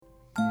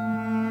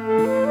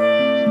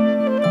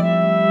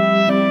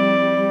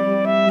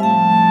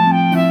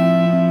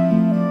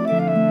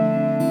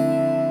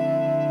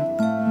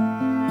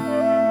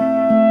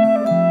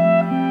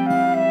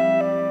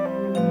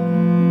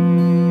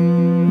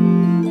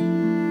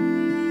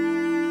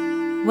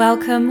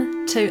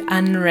Welcome to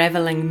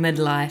Unraveling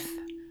Midlife.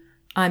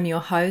 I'm your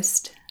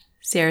host,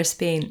 Sarah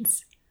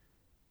Spence.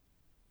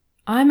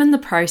 I'm in the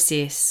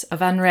process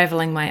of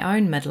unraveling my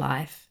own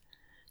midlife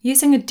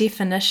using a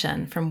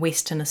definition from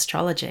Western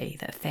astrology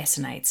that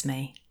fascinates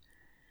me.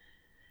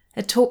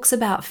 It talks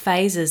about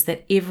phases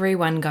that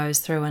everyone goes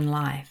through in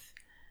life,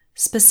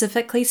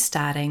 specifically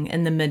starting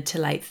in the mid to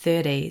late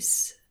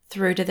 30s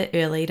through to the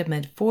early to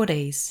mid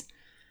 40s.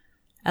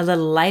 A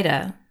little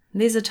later,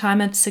 there's a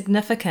time of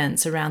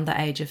significance around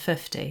the age of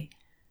 50.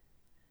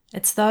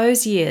 It's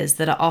those years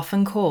that are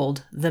often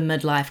called the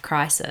midlife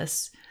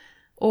crisis,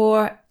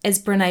 or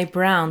as Brené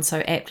Brown so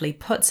aptly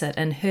puts it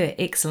in her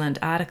excellent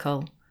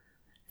article,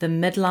 the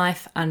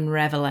midlife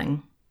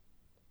unraveling.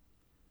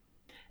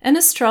 In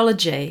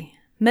astrology,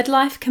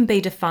 midlife can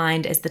be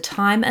defined as the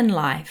time in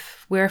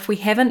life where if we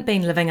haven't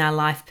been living our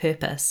life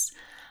purpose,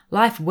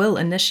 life will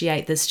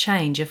initiate this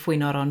change if we're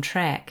not on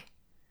track.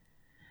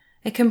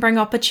 It can bring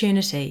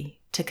opportunity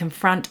to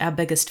confront our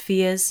biggest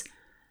fears,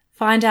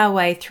 find our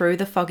way through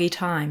the foggy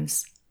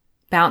times,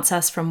 bounce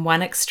us from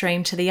one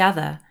extreme to the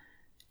other,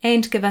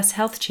 and give us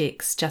health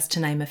checks, just to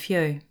name a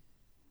few.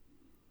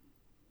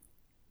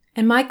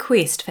 In my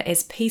quest for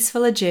as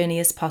peaceful a journey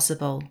as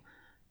possible,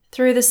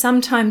 through the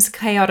sometimes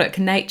chaotic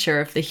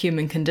nature of the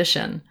human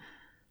condition,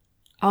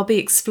 I'll be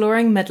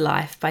exploring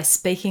midlife by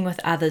speaking with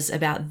others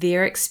about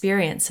their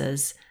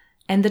experiences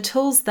and the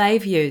tools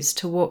they've used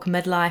to walk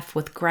midlife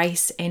with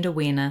grace and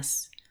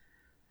awareness.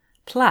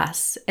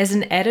 Plus, as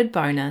an added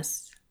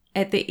bonus,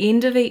 at the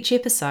end of each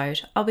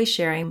episode, I'll be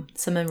sharing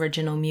some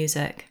original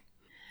music.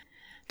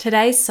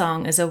 Today's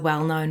song is a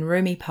well-known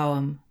Rumi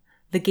poem,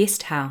 The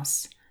Guest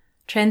House,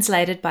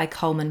 translated by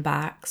Coleman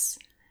Barks,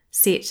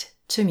 set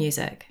to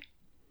music.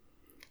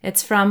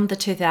 It's from the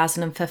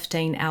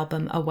 2015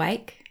 album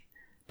Awake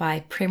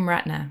by Prem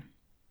Ratna,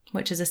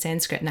 which is a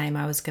Sanskrit name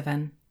I was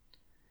given.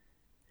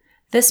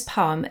 This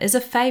poem is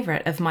a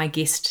favourite of my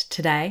guest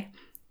today,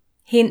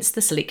 hence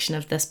the selection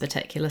of this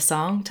particular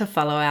song to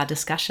follow our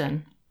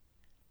discussion.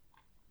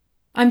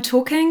 I'm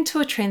talking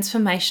to a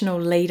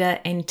transformational leader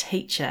and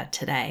teacher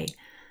today,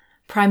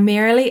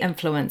 primarily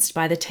influenced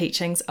by the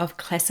teachings of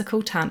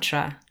classical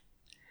Tantra,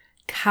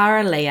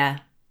 Kara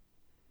Leah.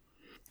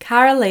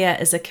 Kara Leah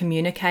is a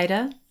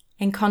communicator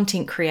and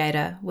content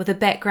creator with a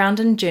background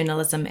in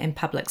journalism and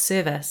public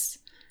service.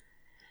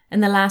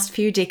 In the last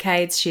few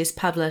decades, she has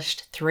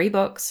published 3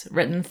 books,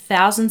 written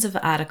thousands of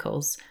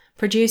articles,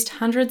 produced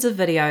hundreds of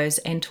videos,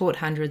 and taught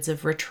hundreds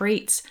of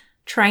retreats,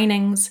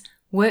 trainings,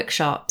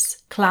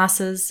 workshops,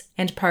 classes,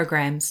 and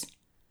programs.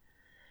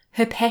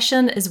 Her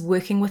passion is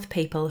working with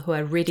people who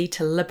are ready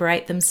to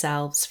liberate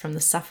themselves from the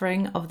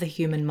suffering of the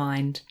human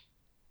mind.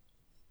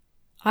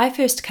 I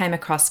first came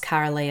across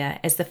Kara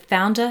Leah as the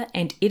founder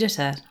and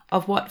editor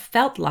of what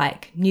felt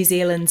like New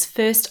Zealand's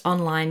first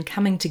online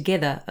coming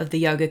together of the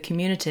yoga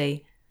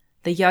community,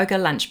 the Yoga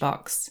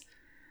Lunchbox.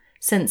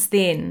 Since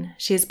then,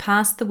 she has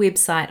passed the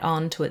website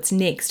on to its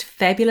next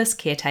fabulous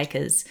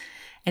caretakers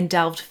and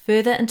delved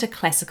further into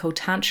classical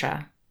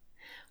Tantra,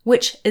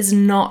 which is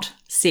not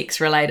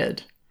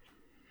sex-related.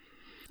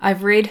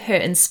 I've read her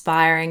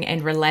inspiring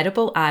and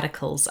relatable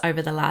articles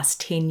over the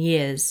last 10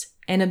 years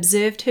and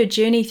observed her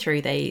journey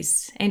through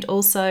these, and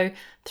also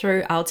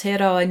through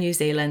Aotearoa New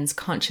Zealand's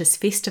conscious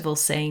festival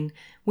scene,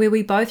 where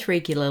we both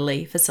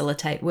regularly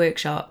facilitate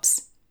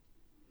workshops.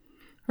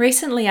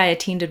 Recently, I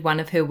attended one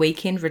of her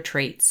weekend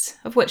retreats,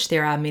 of which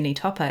there are many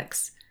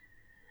topics.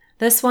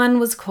 This one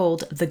was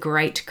called The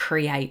Great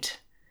Create,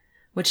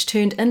 which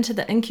turned into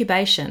the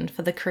incubation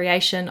for the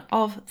creation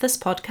of this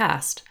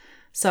podcast.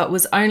 So it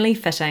was only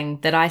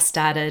fitting that I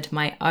started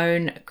my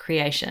own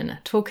creation,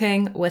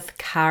 talking with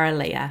Kara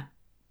Leah.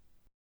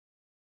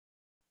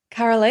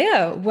 Kara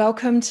Leah,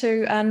 welcome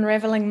to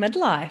Unraveling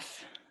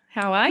Midlife.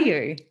 How are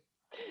you?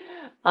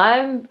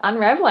 I'm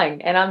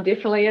unraveling, and I'm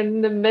definitely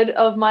in the mid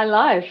of my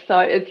life, so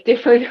it's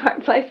definitely the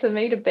right place for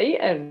me to be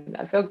in.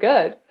 I feel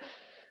good.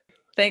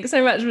 Thanks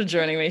so much for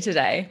joining me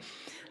today.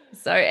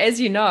 So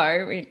as you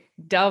know, we're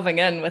delving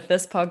in with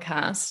this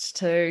podcast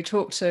to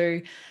talk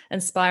to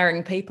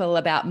inspiring people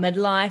about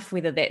midlife,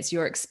 whether that's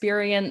your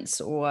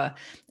experience or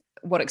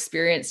what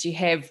experience you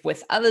have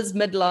with others'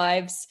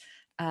 midlives,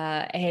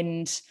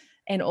 and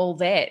all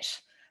that.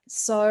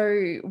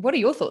 So what are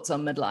your thoughts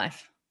on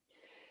midlife?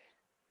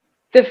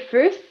 The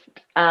first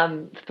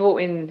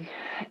thought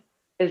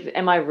is,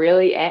 am I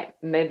really at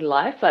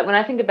midlife? Like when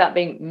I think about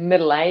being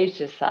middle-aged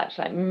as such,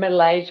 like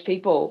middle-aged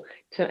people,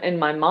 in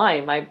my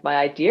mind, my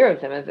idea of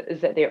them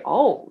is that they're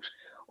old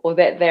or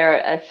that they're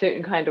a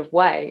certain kind of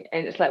way.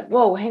 And it's like,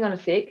 whoa, hang on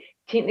a sec.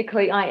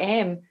 Technically, I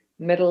am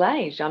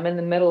middle-aged. I'm in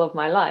the middle of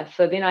my life.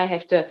 So then I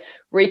have to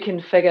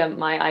reconfigure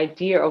my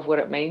idea of what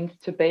it means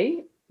to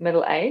be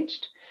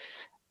middle-aged.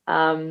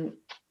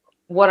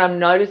 What I'm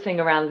noticing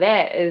around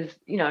that is,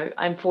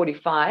 I'm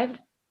 45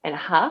 and a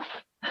half.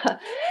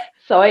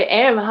 So I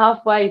am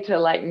halfway to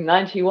like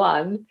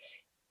 91.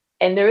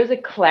 And there is a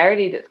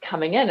clarity that's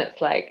coming in. It's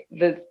like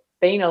there's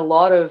been a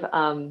lot of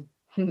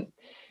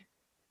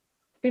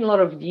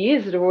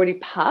years that have already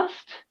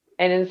passed.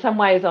 And in some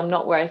ways, I'm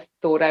not where I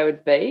thought I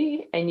would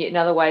be. And yet in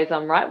other ways,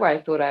 I'm right where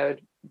I thought I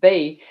would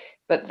be.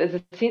 But there's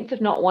a sense of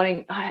not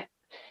wanting, I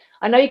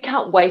know you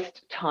can't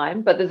waste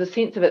time, but there's a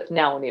sense of it's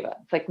now or never.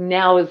 It's like,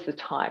 now is the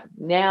time.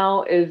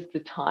 Now is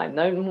the time.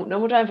 No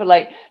more time for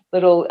like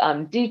little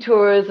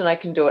detours and I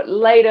can do it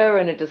later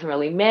and it doesn't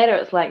really matter.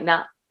 It's like,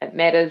 nah, it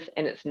matters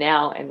and it's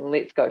now and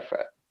let's go for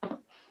it.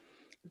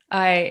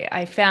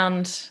 I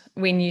found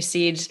when you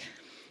said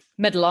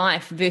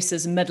midlife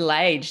versus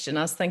middle-aged, and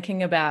I was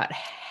thinking about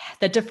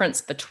the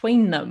difference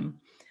between them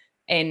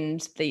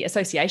and the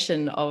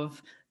association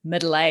of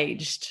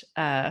middle-aged,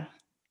 kind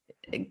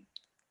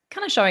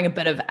of showing a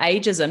bit of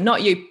ageism,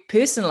 not you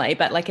personally,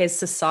 but like as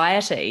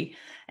society.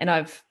 And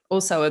I've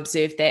also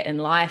observed that in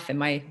life and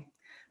my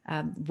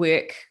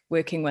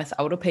working with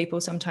older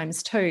people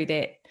sometimes too,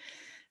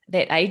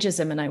 that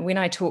ageism. And when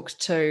I talk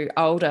to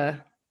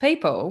older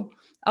people,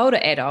 older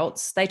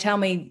adults, they tell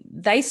me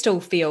they still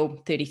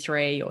feel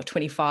 33 or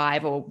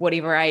 25 or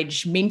whatever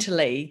age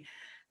mentally,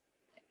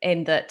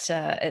 and that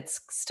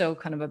it's still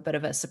kind of a bit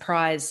of a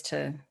surprise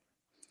to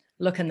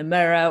look in the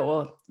mirror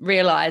or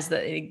realize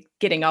that they're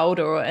getting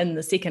older or in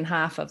the second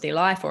half of their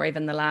life or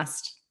even the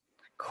last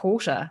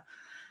quarter.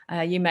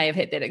 You may have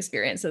had that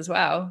experience as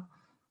well.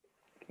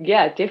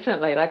 Yeah,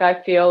 definitely. Like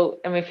I feel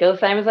the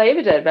same as I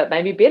ever did, but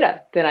maybe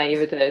better than I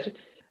ever did.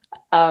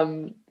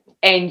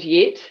 And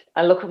yet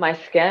I look at my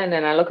skin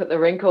and I look at the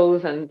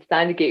wrinkles and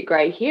starting to get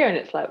grey hair, and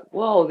it's like,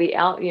 whoa,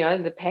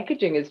 the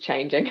packaging is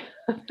changing.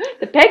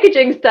 The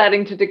packaging's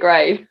starting to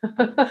degrade.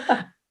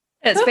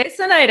 It's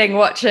fascinating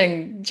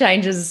watching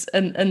changes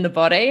in the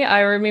body. I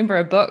remember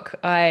a book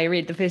I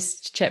read the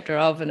first chapter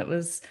of, and it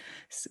was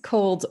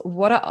called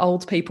What Are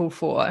Old People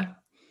For?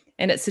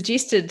 And it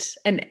suggested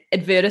an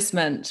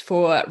advertisement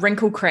for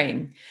wrinkle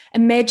cream.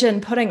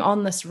 Imagine putting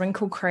on this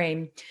wrinkle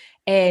cream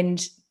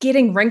and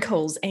getting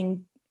wrinkles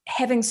and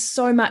having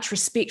so much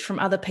respect from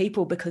other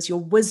people because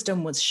your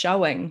wisdom was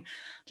showing.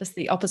 Just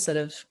the opposite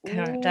of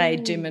current day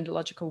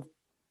dermatological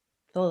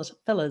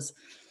fillers.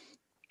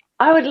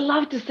 I would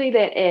love to see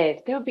that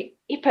ad. That would be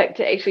epic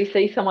to actually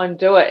see someone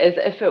do it, as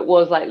if it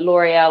was like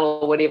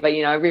L'Oreal or whatever,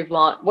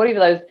 Revlon, whatever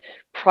those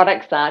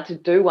products are, to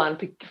do one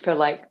for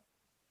like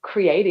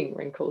creating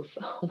wrinkles.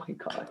 Oh my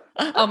God.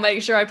 I'll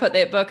make sure I put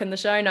that book in the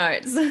show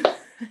notes.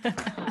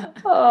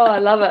 Oh, I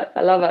love it.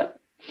 I love it.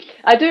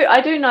 I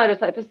do notice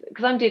that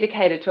because I'm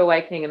dedicated to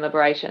awakening and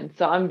liberation.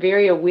 So I'm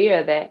very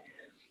aware that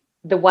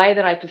the way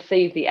that I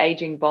perceive the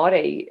aging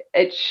body,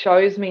 it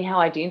shows me how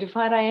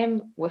identified I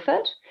am with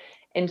it.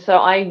 And so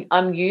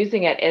I'm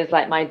using it as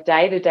like my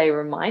day-to-day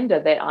reminder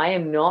that I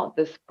am not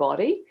this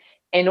body.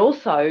 And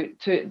also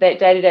to that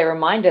day-to-day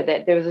reminder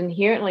that there is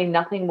inherently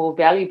nothing more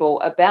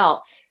valuable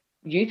about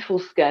youthful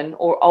skin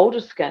or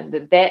older skin,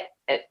 that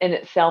in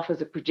itself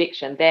is a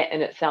projection, that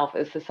in itself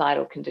is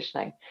societal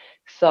conditioning.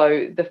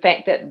 So the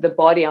fact that the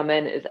body I'm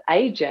in is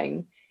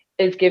aging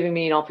is giving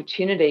me an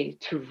opportunity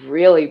to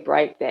really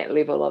break that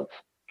level of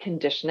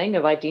conditioning,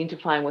 of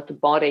identifying with the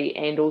body,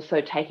 and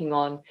also taking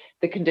on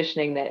the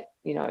conditioning that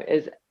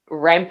is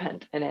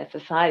rampant in our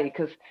society.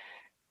 Because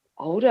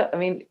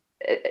the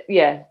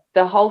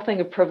whole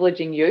thing of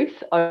privileging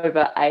youth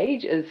over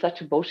age is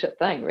such a bullshit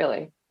thing,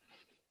 really.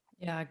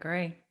 Yeah, I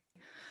agree.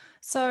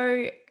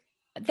 So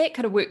that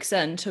kind of works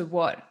into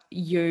what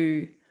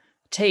you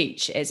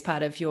teach as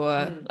part of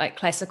your like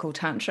classical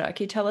tantra.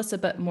 Can you tell us a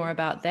bit more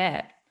about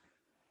that?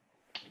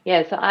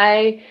 Yeah, so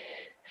I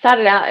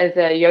started out as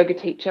a yoga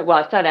teacher. Well,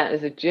 I started out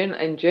as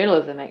in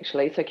journalism,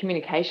 actually. So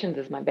communications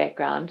is my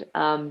background.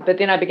 But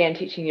then I began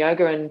teaching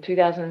yoga in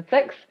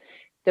 2006.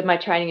 Did my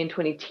training in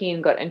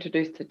 2010. Got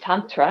introduced to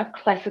tantra,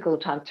 classical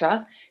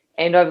tantra,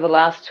 and over the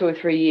last 2 or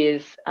 3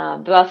 years,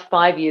 the last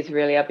 5 years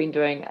really, I've been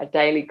doing a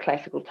daily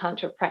classical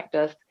tantra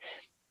practice.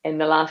 In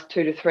the last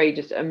 2 to 3,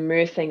 just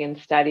immersing and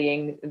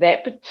studying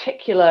that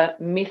particular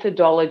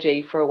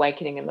methodology for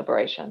awakening and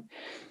liberation.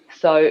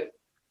 So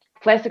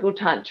classical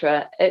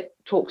tantra, it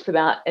talks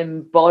about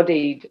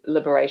embodied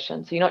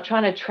liberation. So you're not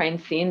trying to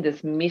transcend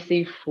this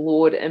messy,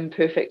 flawed,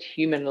 imperfect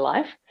human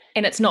life.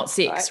 And it's not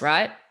sex,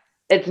 right?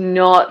 It's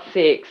not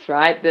sex,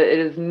 right? It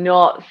is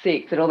not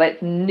sex at all.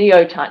 That's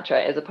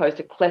neo-tantra as opposed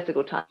to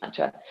classical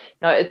tantra.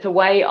 No, it's a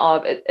way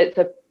of, it's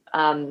a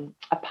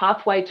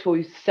pathway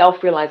to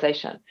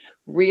self-realization,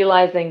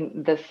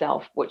 realizing the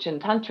self, which in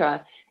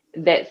tantra,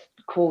 that's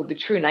called the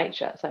true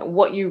nature. So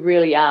what you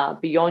really are,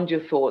 beyond your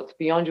thoughts,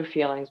 beyond your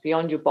feelings,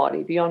 beyond your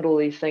body, beyond all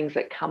these things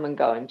that come and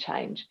go and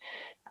change.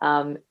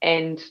 And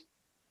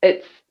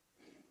it's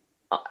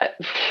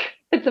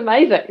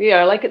amazing,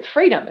 like it's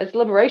freedom, it's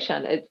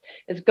liberation,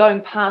 it's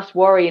going past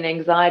worry and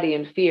anxiety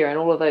and fear and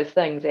all of those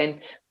things,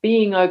 and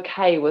being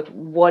okay with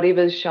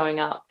whatever's showing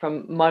up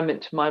from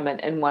moment to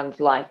moment in one's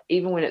life,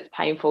 even when it's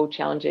painful,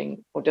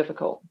 challenging, or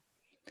difficult.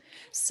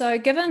 So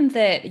given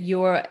that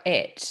you're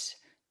at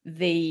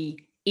the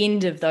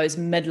end of those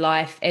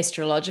midlife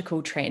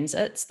astrological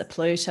transits, the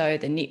Pluto,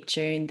 the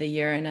Neptune, the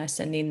Uranus,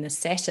 and then the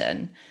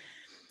Saturn,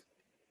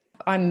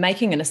 I'm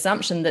making an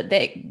assumption that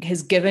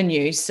has given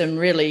you some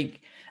really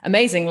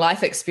amazing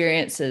life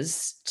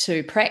experiences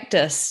to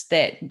practice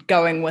that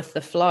going with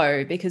the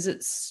flow, because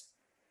it's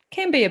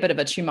can be a bit of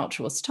a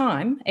tumultuous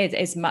time,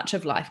 as much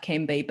of life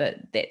can be, but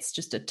that's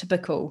just a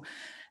typical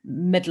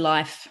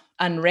midlife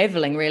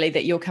unraveling, really,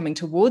 that you're coming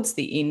towards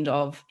the end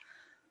of.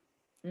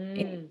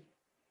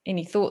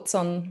 Any thoughts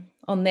on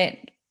that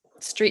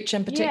stretch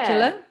in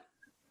particular? Yeah.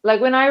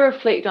 Like when I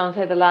reflect on,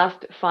 say, the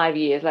last 5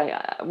 years, like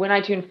when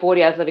I turned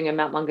 40, I was living in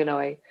Mount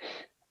Maunganui.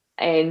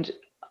 And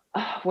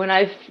when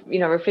I,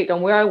 reflect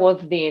on where I was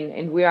then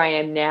and where I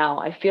am now,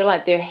 I feel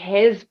like there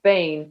has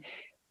been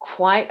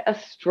quite a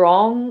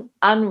strong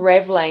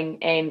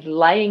unraveling and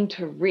laying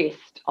to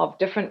rest of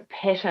different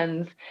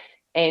patterns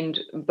and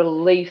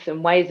beliefs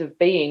and ways of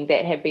being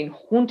that have been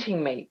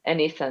haunting me, in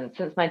essence,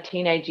 since my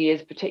teenage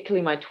years,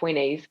 particularly my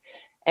 20s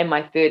and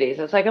my 30s.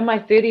 It's like in my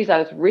 30s, I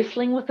was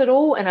wrestling with it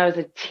all and I was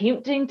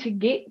attempting to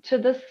get to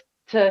this,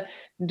 to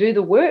do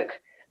the work.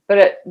 But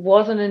it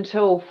wasn't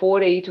until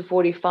 40 to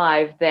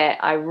 45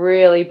 that I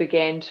really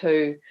began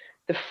to,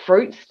 the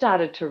fruit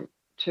started to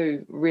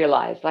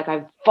realize, like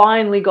I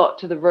finally got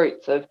to the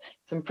roots of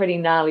some pretty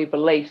gnarly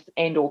beliefs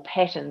and or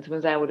patterns,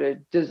 was able to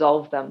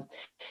dissolve them.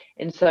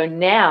 And so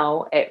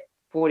now at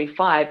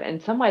 45,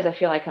 in some ways I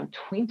feel like I'm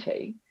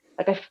 20.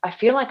 Like I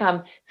feel like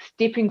I'm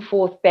stepping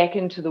forth back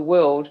into the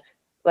world,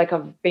 like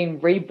I've been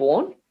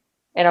reborn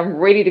and I'm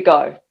ready to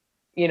go,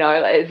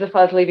 as if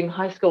I was leaving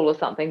high school or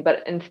something.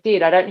 But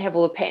instead, I don't have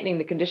all the patterning,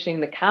 the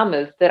conditioning, the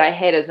karmas that I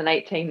had as an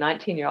 18,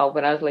 19-year-old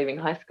when I was leaving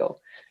high school.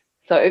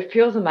 So it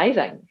feels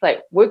amazing. It's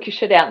like work your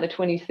shit out in the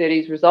 20s,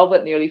 30s, resolve it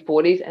in the early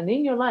 40s, and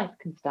then your life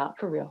can start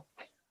for real.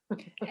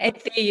 And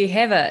there you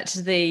have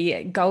it,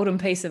 the golden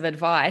piece of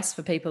advice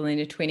for people in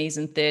their 20s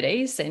and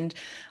 30s. And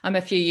I'm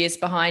a few years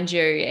behind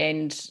you.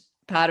 And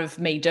part of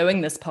me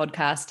doing this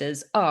podcast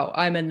is,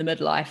 I'm in the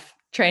midlife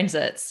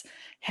transits.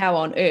 How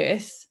on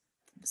earth,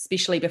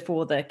 especially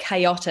before the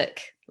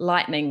chaotic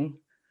lightning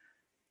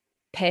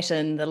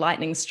pattern, the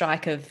lightning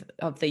strike of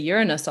the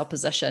Uranus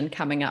opposition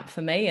coming up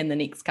for me in the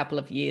next couple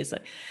of years.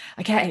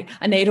 Okay,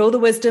 I need all the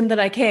wisdom that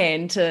I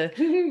can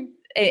to...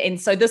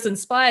 And so this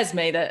inspires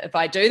me that if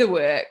I do the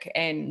work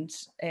and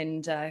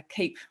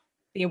keep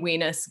the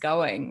awareness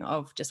going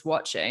of just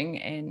watching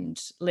and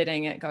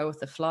letting it go with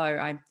the flow,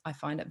 I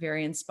find it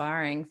very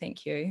inspiring.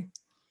 Thank you.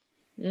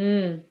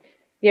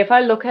 Yeah, if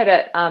I look at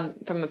it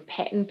from a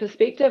pattern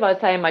perspective,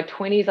 I'd say in my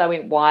 20s I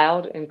went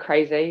wild and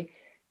crazy,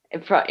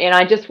 and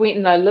I just went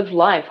and I lived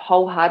life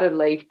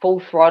wholeheartedly, full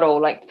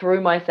throttle, like threw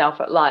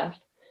myself at life.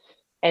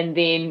 And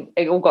then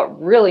it all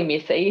got really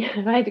messy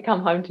and I had to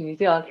come home to New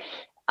Zealand.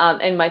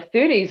 And my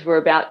 30s were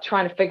about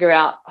trying to figure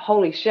out,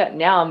 holy shit,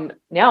 now I'm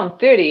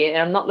 30 and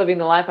I'm not living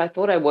the life I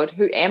thought I would.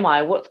 Who am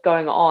I? What's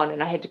going on?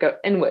 And I had to go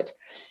inward.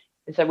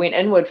 And so I went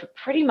inward for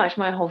pretty much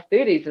my whole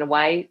 30s in a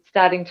way,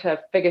 starting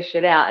to figure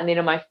shit out. And then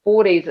in my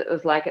 40s, it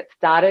was like it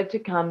started to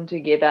come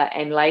together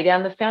and lay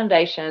down the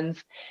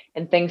foundations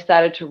and things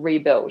started to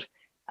rebuild.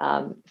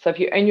 So if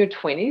you're in your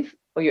 20s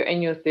or you're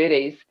in your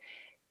 30s,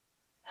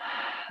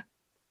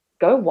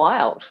 go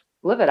wild,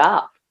 live it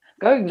up.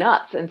 Go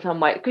nuts in some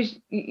way, because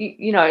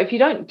if you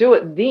don't do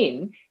it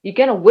then, you're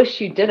going to wish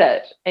you did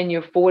it in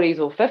your 40s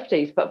or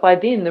 50s, but by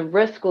then the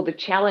risk or the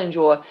challenge,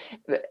 or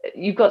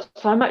you've got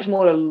so much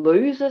more to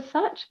lose as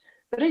such.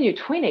 But in your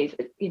 20s,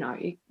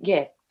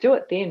 do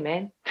it then,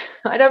 man.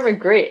 I don't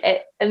regret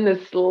it in the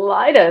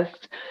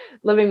slightest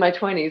living my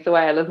 20s the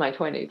way I live my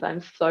 20s.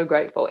 I'm so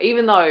grateful,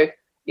 even though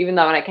when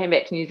I came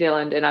back to New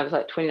Zealand and I was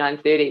like 29,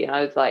 30, and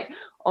I was like,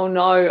 oh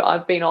no,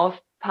 I've been off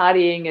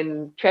partying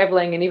and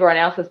traveling and everyone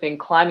else has been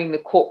climbing the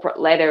corporate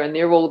ladder and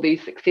they're all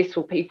these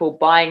successful people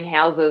buying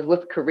houses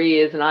with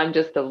careers and I'm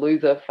just a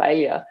loser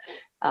failure.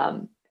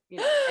 That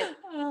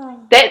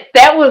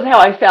was how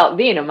I felt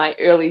then in my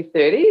early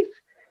 30s,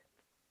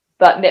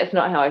 but that's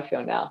not how I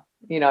feel now,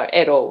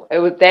 at all. It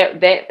was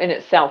that in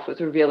itself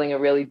was revealing a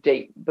really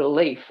deep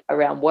belief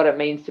around what it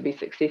means to be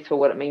successful,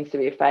 what it means to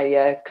be a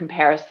failure,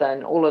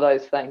 comparison, all of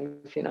those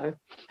things.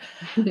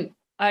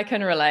 I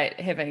can relate,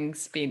 having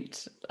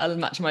spent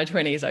much of my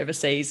 20s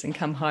overseas and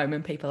come home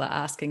and people are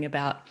asking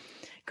about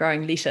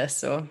growing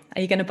lettuce or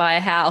are you going to buy a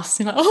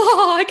house? And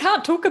I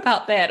can't talk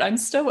about that. I'm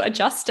still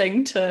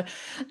adjusting to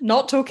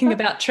not talking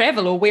about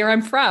travel or where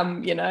I'm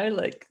from,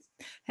 like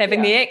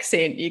having the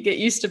accent. You get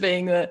used to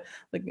being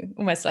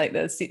almost like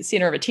the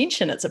center of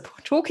attention. It's a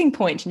talking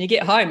point and you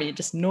get home and you're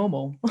just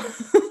normal.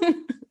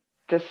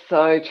 That's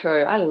so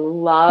true. I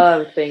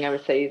love being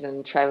overseas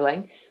and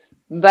traveling.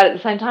 But at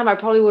the same time, I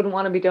probably wouldn't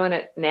want to be doing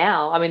it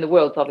now. I mean, the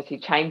world's obviously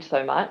changed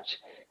so much.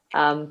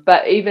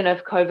 But even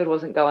if COVID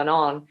wasn't going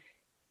on,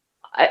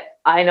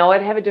 I know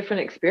I'd have a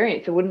different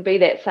experience. It wouldn't be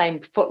that same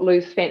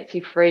footloose,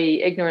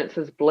 fancy-free, ignorance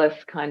is bliss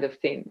kind of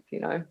sense,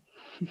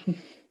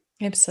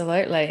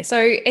 Absolutely. So,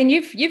 and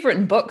you've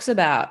written books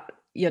about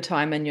your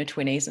time in your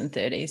 20s and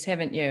 30s,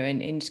 haven't you?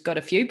 And got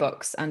a few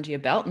books under your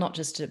belt, not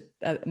just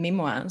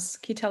memoirs.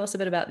 Can you tell us a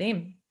bit about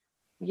them?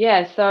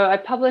 Yeah, so I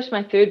published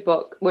my third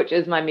book, which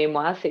is my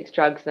memoir, Sex,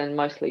 Drugs, and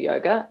Mostly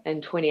Yoga,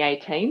 in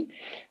 2018,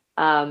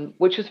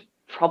 which was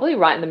probably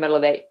right in the middle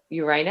of that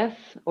Uranus.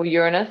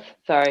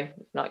 Sorry,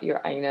 it's not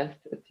Uranus,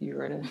 it's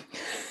Uranus.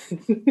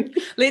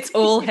 Let's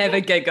all have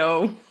a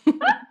giggle.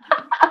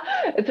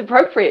 It's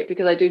appropriate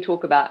because I do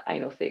talk about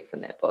anal sex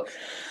in that book.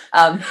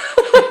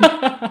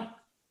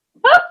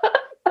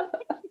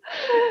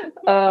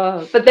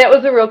 But that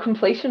was a real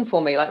completion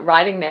for me. Like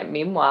writing that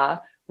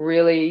memoir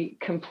really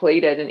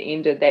completed and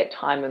ended that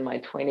time in my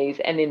 20s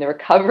and then the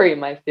recovery in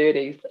my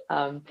 30s.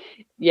 And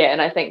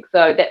I think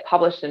so that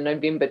published in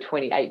November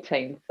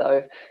 2018.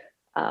 So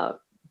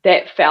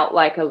that felt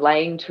like a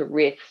laying to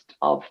rest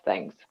of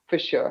things for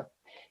sure.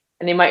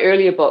 And then my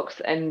earlier books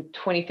in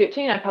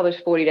 2013, I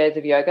published 40 Days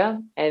of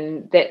Yoga,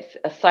 and that's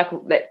a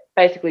cycle that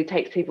basically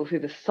takes people through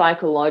the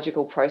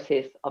psychological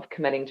process of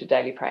committing to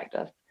daily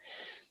practice.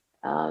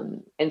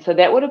 And so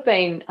that would have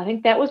been, I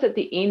think that was at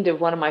the end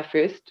of one of my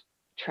first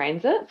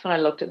transits when I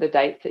looked at the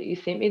dates that you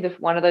sent me.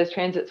 One of those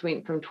transits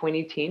went from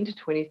 2010 to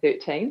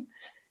 2013.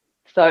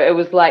 So it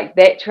was like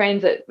that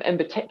transit in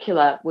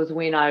particular was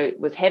when I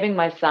was having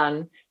my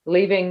son,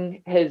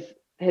 leaving his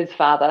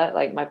father,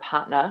 like my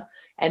partner,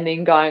 and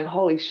then going,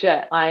 holy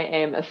shit, I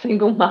am a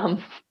single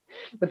mum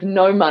with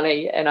no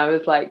money. And I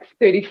was like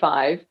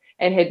 35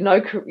 and had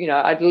no,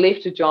 I'd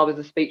left a job as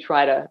a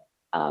speechwriter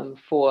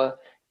for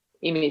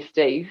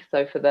MSD,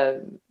 so for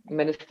the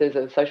Ministers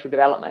of Social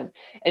Development,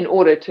 in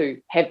order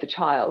to have the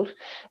child.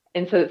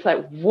 And so it's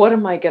like, what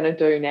am I going to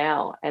do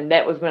now? And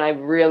that was when I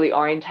really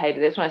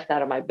orientated. That's when I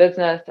started my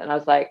business. And I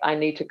was like, I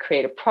need to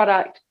create a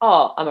product.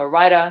 Oh, I'm a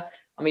writer.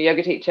 I'm a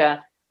yoga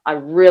teacher. I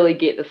really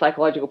get the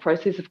psychological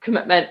process of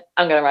commitment.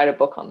 I'm going to write a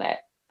book on that.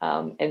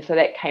 And so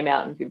that came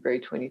out in February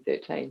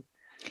 2013.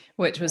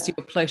 Which was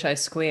your Pluto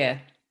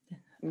square.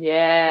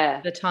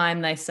 Yeah. The time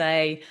they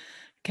say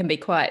can be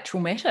quite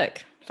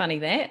traumatic. Funny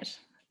that.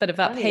 Bit of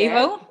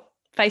upheaval,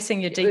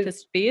 facing your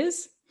deepest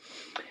fears.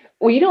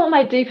 Well, you know what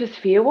my deepest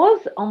fear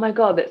was? Oh my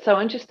God, that's so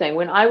interesting.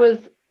 When I was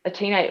a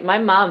teenager, my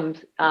mum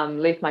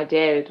left my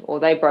dad, or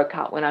they broke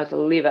up when I was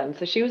 11.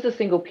 So she was a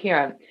single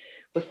parent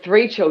with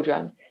 3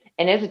 children.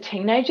 And as a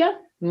teenager,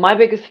 my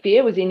biggest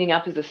fear was ending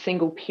up as a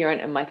single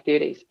parent in my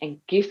 30s. And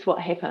guess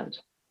what happened?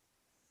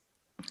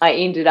 I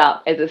ended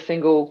up as a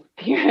single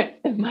parent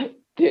in my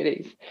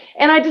 30s.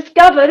 And I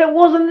discovered it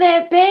wasn't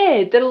that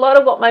bad. That a lot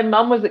of what my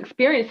mum was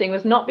experiencing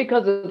was not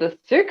because of the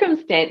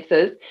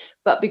circumstances,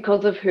 but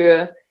because of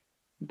her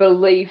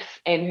beliefs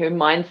and her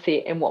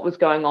mindset and what was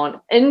going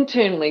on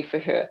internally for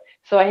her.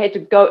 So I had to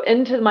go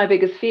into my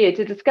biggest fear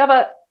to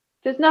discover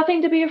there's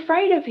nothing to be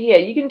afraid of here.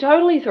 You can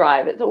totally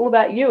thrive. It's all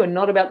about you and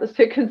not about the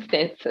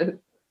circumstances.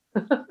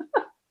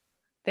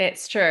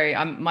 That's true.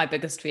 My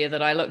biggest fear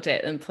that I looked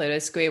at in Pluto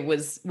Square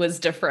was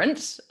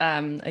different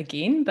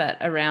again, but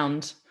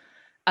around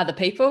other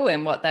people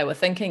and what they were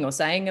thinking or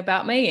saying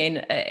about me.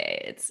 And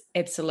it's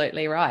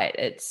absolutely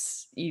right.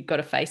 You've got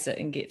to face it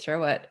and get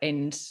through it.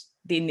 And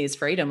then there's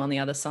freedom on the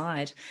other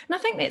side. And I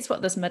think that's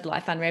what this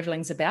midlife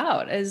unraveling is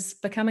about, is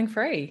becoming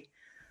free.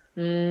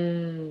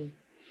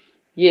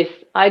 Yes,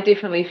 I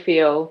definitely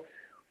feel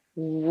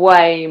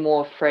way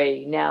more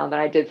free now than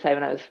I did say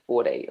when I was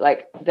 40.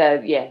 Like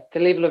the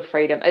level of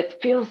freedom, it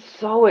feels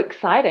so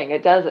exciting.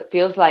 It does. It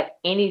feels like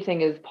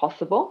anything is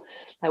possible.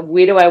 Like,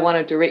 where do I want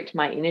to direct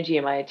my energy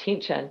and my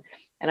attention?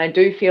 And I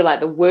do feel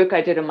like the work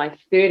I did in my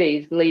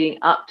 30s leading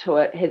up to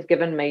it has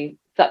given me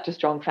such a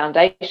strong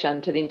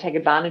foundation to then take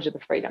advantage of the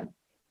freedom.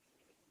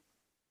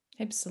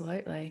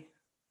 Absolutely.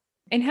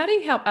 And how do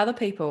you help other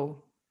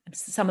people?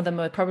 Some of them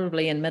are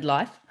probably in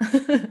midlife.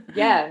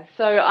 Yeah,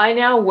 so I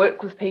now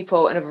work with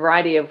people in a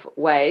variety of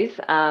ways.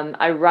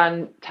 I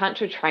run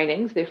Tantra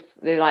trainings.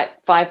 They're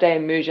like 5-day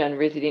immersion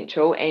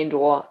residential and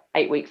or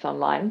 8 weeks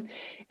online.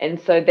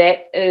 And so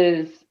that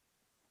is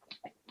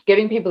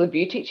giving people the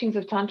view teachings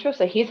of Tantra.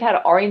 So here's how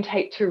to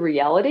orientate to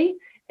reality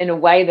in a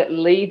way that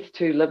leads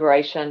to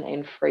liberation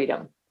and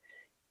freedom,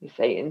 you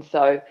see. And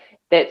so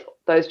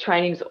those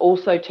trainings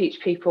also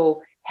teach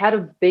people how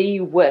to be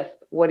with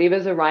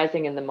whatever's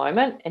arising in the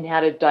moment and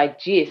how to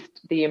digest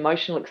the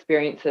emotional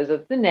experiences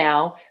of the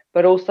now,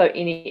 but also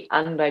any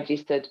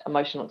undigested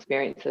emotional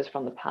experiences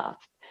from the past.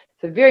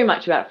 So very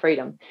much about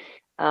freedom.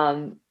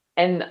 And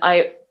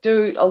I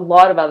do a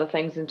lot of other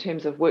things in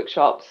terms of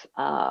workshops,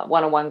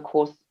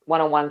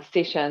 one-on-one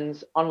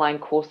sessions, online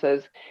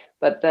courses,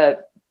 but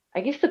I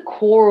guess the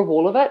core of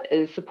all of it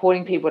is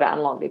supporting people to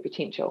unlock their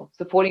potential,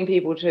 supporting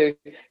people to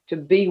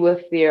be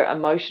with their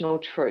emotional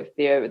truth,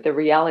 the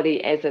reality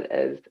as it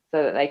is,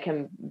 so that they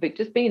can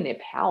just be in their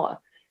power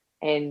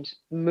and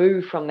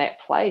move from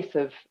that place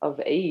of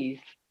ease.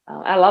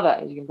 I love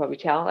it, as you can probably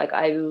tell. Like,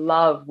 I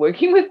love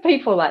working with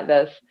people like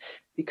this,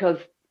 because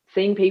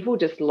seeing people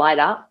just light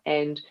up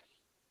and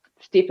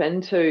step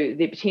into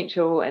their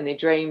potential and their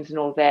dreams and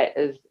all of that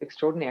is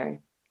extraordinary.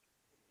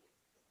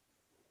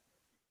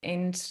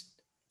 And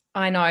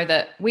I know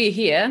that we're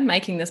here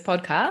making this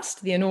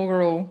podcast, the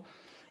inaugural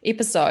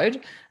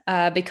episode,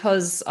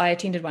 because I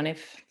attended one of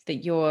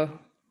your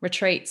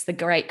retreats, The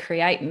Great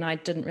Create, and I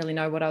didn't really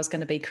know what I was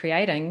going to be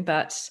creating,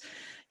 but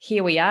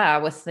here we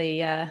are with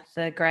the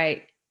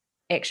great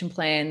action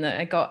plan that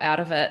I got out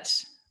of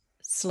it.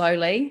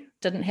 slowly,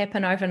 didn't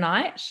happen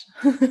overnight,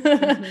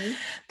 Mm-hmm.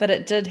 but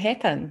it did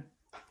happen.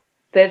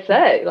 That's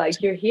it.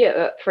 Like you're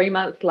here 3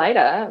 months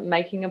later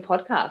making a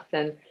podcast,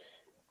 and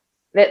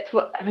that's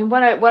what I mean.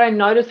 What I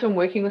notice when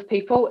working with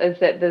people is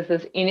that there's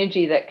this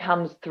energy that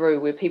comes through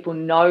where people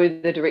know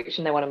the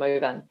direction they want to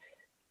move in,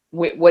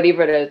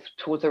 whatever it is,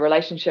 towards a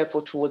relationship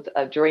or towards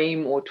a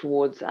dream or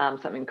towards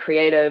something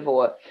creative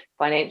or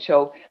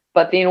financial.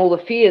 But then all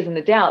the fears and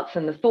the doubts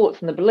and the thoughts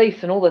and the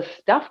beliefs and all this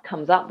stuff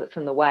comes up that's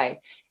in the way.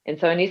 And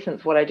so in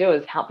essence, what I do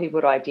is help people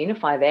to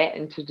identify that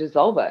and to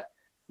dissolve it,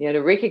 to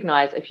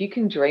recognize if you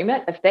can dream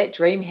it, if that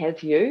dream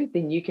has you,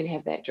 then you can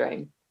have that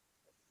dream.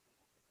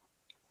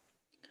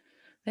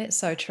 That's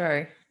so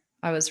true.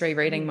 I was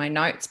rereading my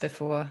notes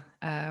before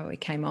we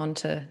came on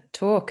to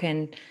talk,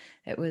 and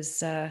it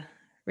was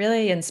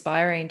really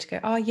inspiring to go,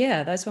 oh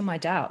yeah, those were my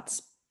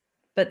doubts,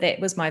 but that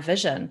was my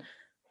vision.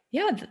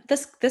 Yeah,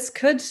 this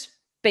could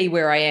be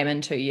where I am in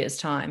 2 years'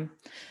 time.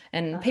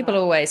 And people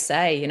always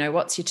say,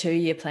 what's your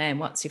 2-year plan?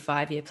 What's your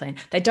 5-year plan?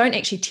 They don't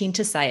actually tend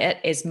to say it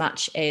as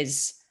much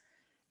as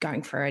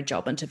going for a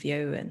job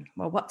interview and,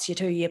 well, what's your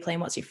 2-year plan?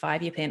 What's your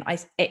 5-year plan? I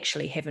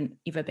actually haven't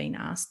ever been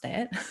asked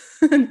that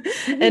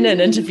in an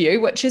interview,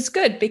 which is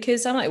good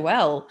because I'm like,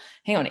 well,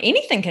 hang on,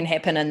 anything can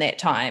happen in that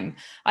time.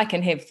 I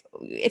can have,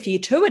 if you're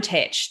too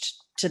attached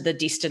to the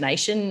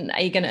destination,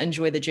 are you going to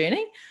enjoy the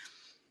journey?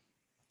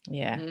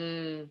 Yeah.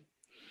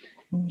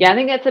 Yeah, I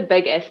think that's a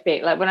big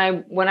aspect. Like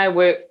when I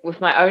work with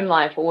my own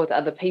life or with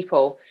other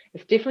people,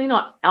 it's definitely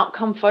not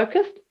outcome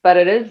focused, but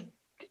it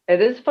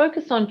is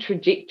focused on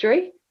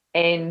trajectory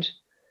and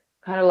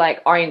kind of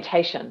like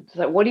orientation.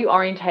 So what are you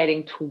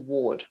orientating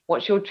toward?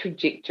 What's your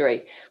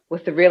trajectory?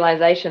 With the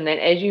realization that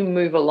as you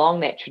move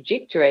along that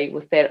trajectory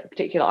with that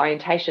particular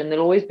orientation,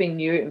 there'll always be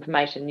new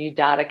information, new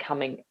data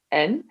coming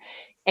in,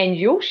 and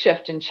you'll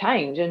shift and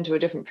change into a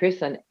different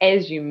person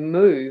as you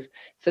move.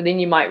 So then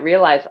you might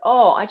realize,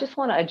 oh, I just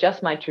want to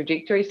adjust my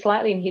trajectory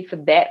slightly and head for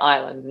that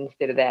island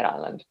instead of that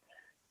island.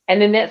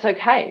 And then that's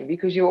okay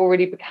because you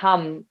already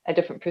become a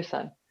different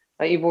person.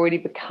 Like you've already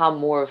become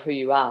more of who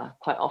you are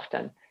quite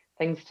often.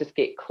 Things just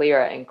get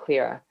clearer and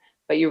clearer.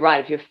 But you're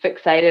right, if you're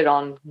fixated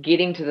on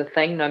getting to the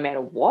thing no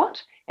matter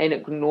what and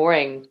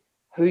ignoring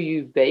who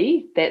you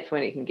be, that's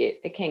when it can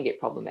get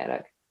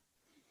problematic.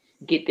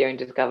 Get there and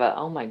discover,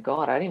 oh my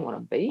God, I didn't want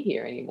to be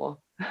here anymore.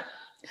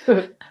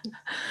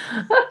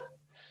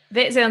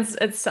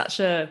 It's such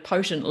a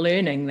potent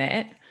learning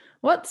that.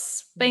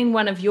 What's been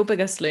one of your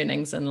biggest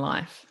learnings in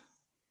life?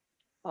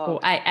 Or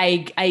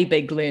a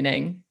big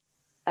learning?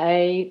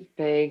 A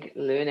big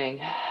learning.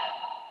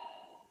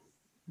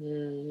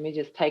 Let me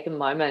just take a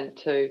moment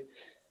to,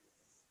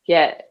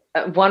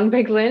 one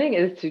big learning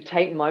is to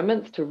take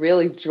moments to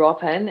really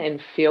drop in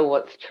and feel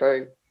what's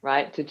true,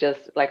 right? To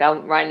just, like,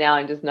 right now,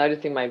 I'm just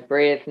noticing my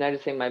breath,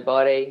 noticing my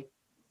body.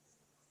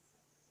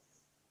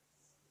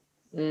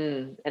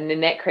 And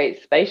then that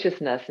creates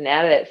spaciousness. And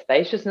out of that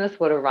spaciousness,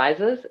 what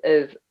arises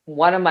is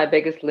one of my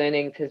biggest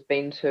learnings has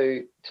been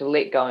to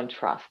let go and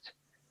trust.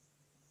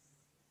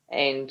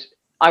 And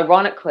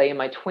ironically, in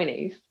my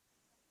 20s,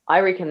 I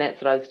reckon that's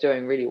what I was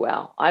doing really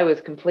well. I was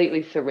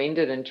completely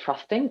surrendered and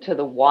trusting to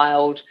the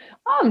wild,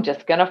 I'm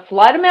just going to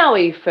fly to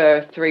Maui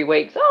for 3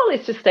 weeks. Oh,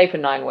 let's just stay for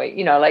 9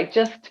 weeks, like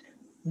just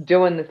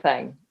doing the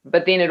thing.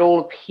 But then it all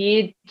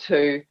appeared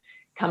to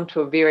come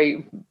to a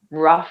very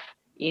rough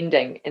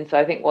ending. And so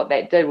I think what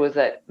that did was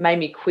it made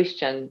me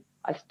question.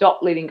 I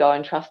stopped letting go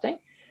and trusting,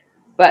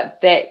 but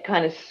that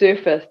kind of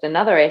surfaced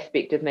another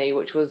aspect of me,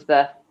 which was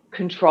the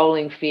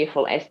controlling,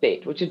 fearful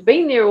aspect, which had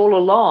been there all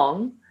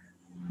along,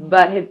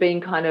 but had been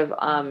kind of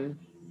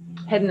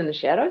hidden in the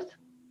shadows.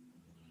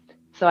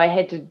 So I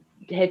had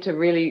to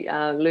really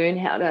learn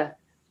how to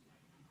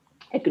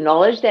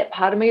acknowledge that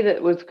part of me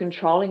that was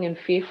controlling and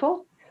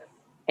fearful,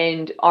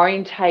 and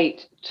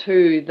orientate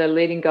to the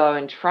letting go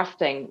and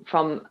trusting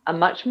from a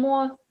much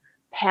more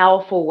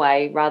powerful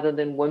way rather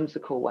than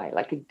whimsical way,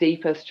 like a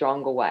deeper,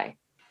 stronger way,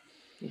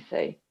 you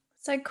see.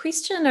 So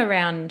question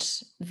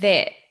around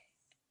that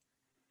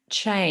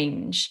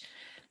change,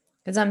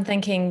 because I'm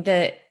thinking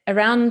that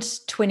around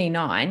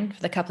 29,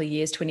 for the couple of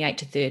years, 28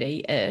 to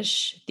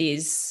 30-ish,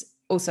 there's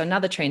also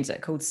another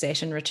transit called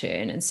Saturn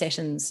return, and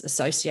Saturn's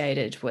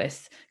associated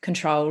with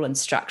control and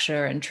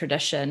structure and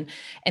tradition.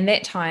 And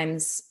that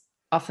time's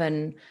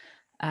often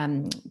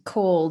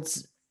called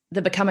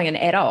the becoming an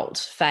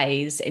adult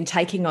phase and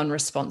taking on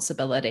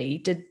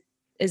responsibility.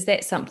 Is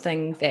that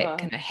something that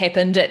kind of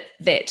happened at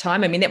that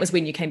time? I mean, that was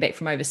when you came back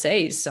from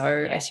overseas, so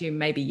I assume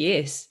maybe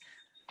yes.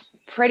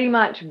 Pretty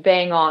much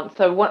bang on.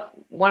 So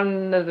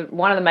one of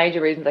the major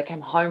reasons I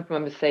came home from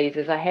overseas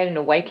is I had an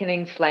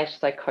awakening /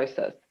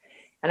 psychosis,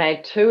 and I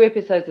had 2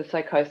 episodes of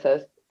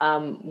psychosis.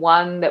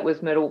 One that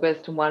was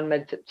mid-August and one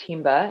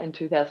mid-September in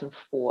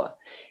 2004.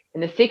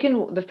 And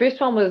the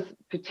first one was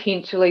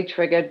potentially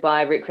triggered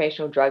by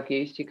recreational drug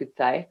use, you could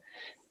say,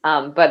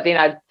 but then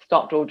I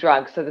stopped all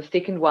drugs. So the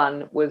second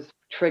one was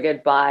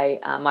triggered by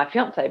my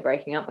fiance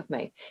breaking up with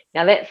me.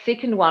 Now that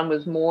second one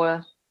was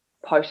more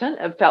potent.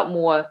 It felt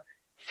more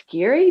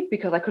scary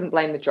because I couldn't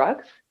blame the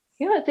drugs.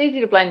 it's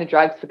easy to blame the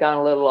drugs for going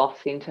a little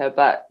off center,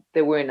 but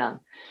there were none.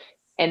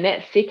 And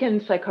that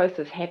second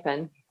psychosis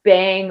happened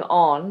bang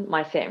on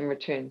my Saturn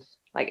returns.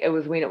 Like, it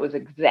was when it was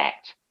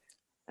exact.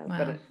 I've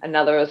got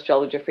another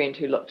astrologer friend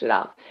who looked it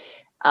up.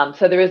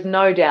 So there is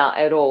no doubt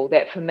at all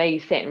that for me,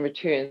 Saturn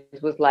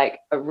returns was like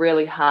a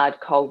really hard,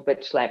 cold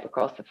bitch slap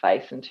across the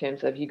face in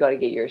terms of, you got to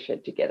get your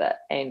shit together.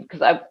 And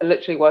because I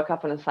literally woke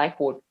up on a psych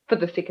ward for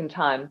the second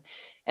time,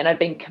 and I'd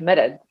been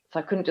committed, so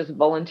I couldn't just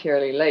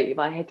voluntarily leave.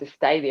 I had to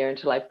stay there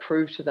until I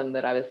proved to them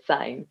that I was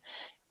sane.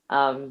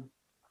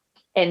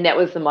 And that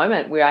was the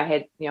moment where I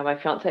had, my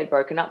fiance had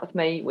broken up with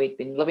me. We'd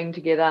been living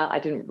together. I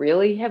didn't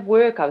really have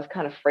work. I was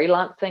kind of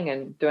freelancing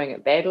and doing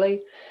it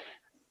badly.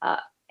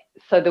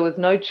 So there was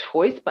no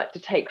choice but to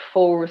take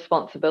full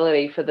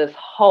responsibility for this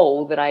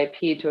hole that I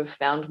appeared to have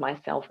found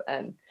myself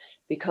in,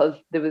 because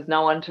there was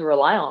no one to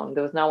rely on.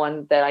 There was no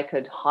one that I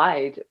could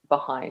hide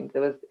behind.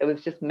 It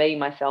was just me,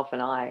 myself,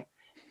 and I.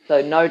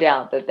 So no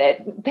doubt that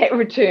Saturn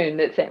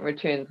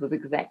returns was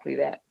exactly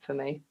that for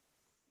me.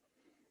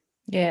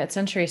 Yeah, it's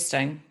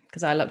interesting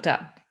because I looked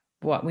up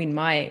when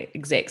my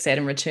exact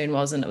Saturn return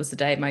was, and it was the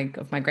day of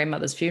my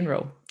grandmother's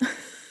funeral.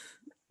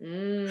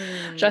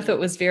 Which I thought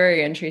was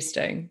very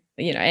interesting,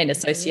 and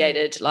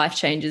associated life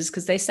changes,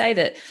 because they say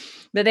that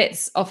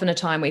that's often a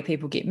time where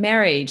people get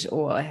married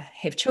or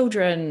have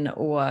children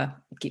or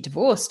get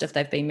divorced if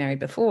they've been married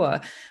before,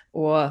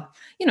 or,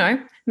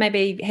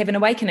 maybe have an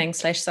awakening /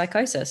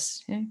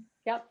 psychosis.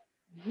 Yep.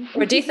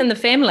 Or a death in the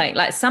family.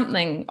 Like,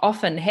 something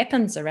often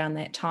happens around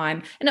that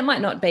time, and it might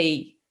not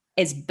be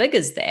as big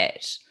as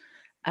that.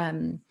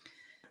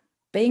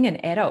 Being an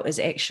adult is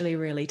actually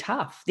really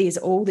tough. There's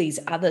all these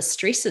other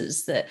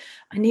stresses that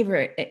I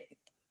never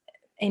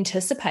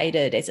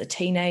anticipated as a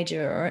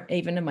teenager or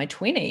even in my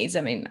 20s.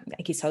 I mean,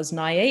 I guess I was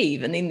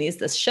naive. And then there's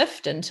this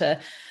shift into,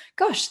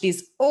 gosh,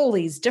 there's all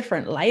these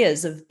different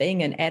layers of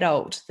being an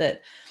adult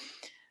that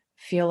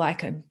feel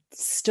like I'm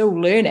still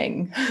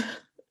learning.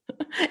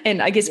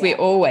 And I guess we're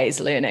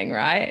always learning,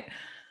 right?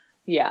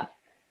 Yeah.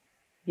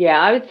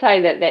 Yeah, I would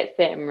say that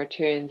Saturn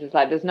returns is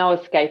like, there's no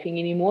escaping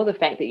anymore the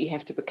fact that you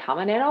have to become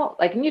an adult.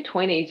 Like, in your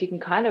 20s, you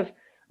can kind of,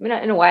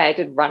 in a way, I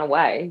did run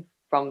away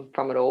from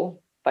it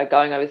all by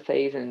going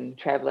overseas and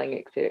traveling,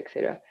 et cetera, et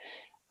cetera.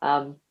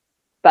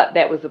 But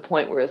that was the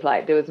point where it's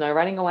like there was no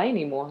running away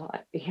anymore.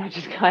 I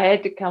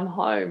had to come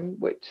home,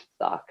 which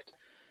sucked.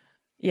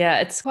 Yeah,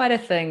 it's quite a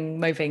thing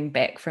moving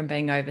back from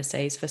being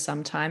overseas for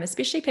some time,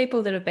 especially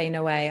people that have been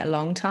away a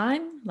long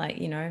time, like,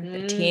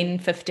 10,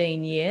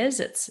 15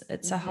 years.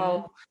 It's a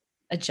whole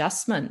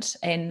adjustment.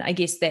 And I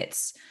guess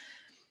that's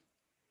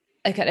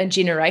a kind of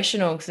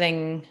generational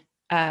thing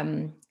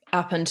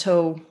up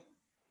until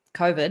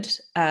COVID,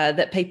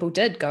 that people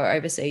did go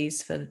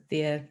overseas for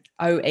their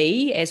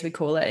OE, as we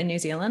call it in New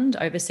Zealand,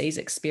 overseas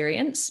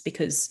experience,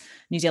 because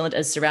New Zealand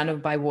is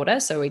surrounded by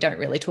water. So we don't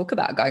really talk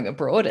about going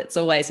abroad. It's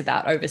always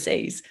about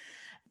overseas,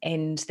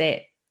 and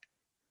that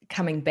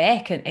coming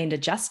back and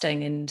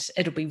adjusting. And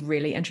it'll be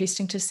really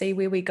interesting to see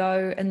where we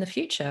go in the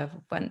future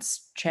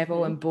once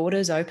travel and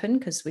borders open,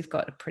 because we've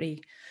got a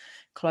pretty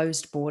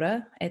closed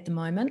border at the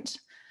moment.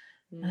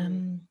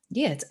 Then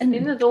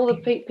there's all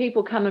the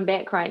people coming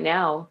back right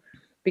now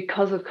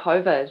because of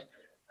COVID,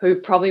 who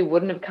probably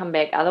wouldn't have come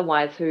back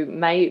otherwise, who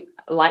may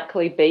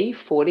likely be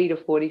 40 to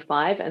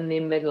 45 in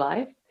their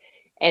midlife.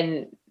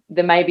 And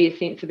there may be a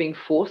sense of being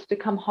forced to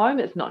come home.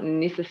 It's not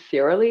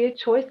necessarily a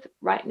choice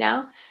right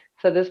now.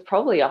 So there's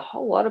probably a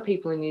whole lot of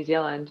people in New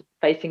Zealand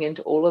facing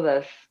into all of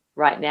this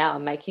right now,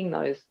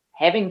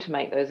 having to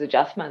make those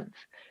adjustments.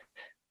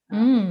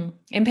 And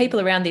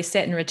people around their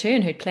Saturn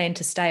return who'd planned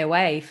to stay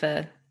away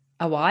for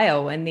a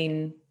while and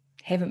then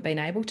haven't been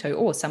able to,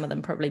 or some of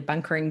them probably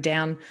bunkering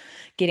down,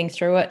 getting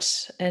through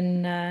it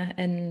in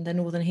the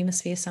Northern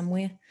Hemisphere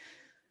somewhere.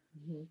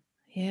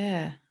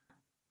 Yeah.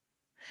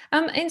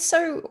 And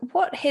so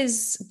what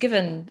has,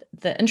 given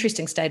the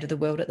interesting state of the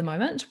world at the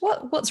moment,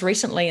 what's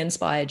recently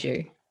inspired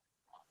you?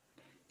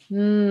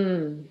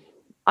 I'm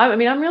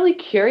really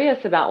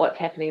curious about what's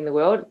happening in the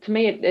world. To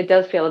me, it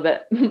does feel a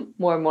bit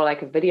more and more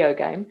like a video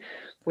game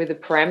where the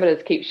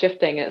parameters keep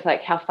shifting. And it's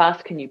like, how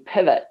fast can you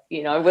pivot,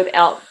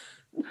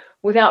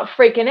 without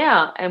freaking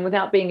out and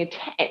without being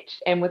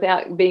attached and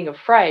without being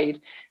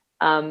afraid.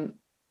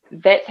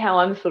 That's how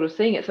I'm sort of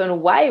seeing it. So in a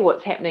way,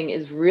 what's happening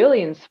is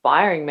really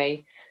inspiring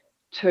me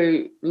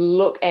to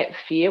look at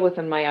fear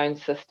within my own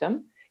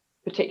system,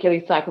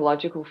 particularly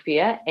psychological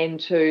fear, and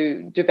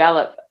to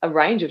develop a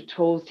range of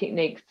tools,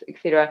 techniques,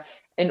 etc.,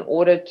 in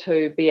order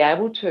to be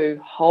able to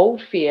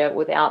hold fear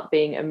without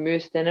being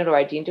immersed in it or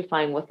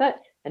identifying with it,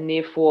 and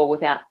therefore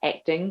without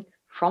acting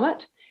from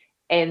it.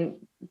 And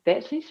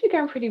that seems to be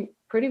going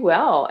pretty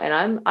well.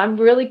 And I'm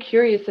really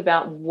curious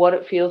about what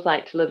it feels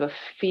like to live a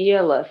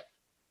fearless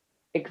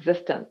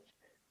existence,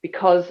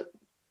 because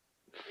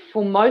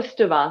for most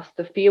of us,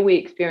 the fear we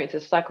experience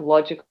is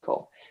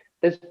psychological.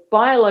 There's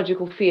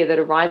biological fear that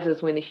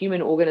arises when the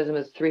human organism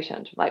is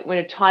threatened. Like when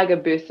a tiger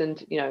bursts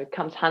into,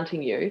 comes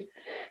hunting you,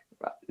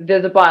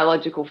 there's a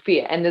biological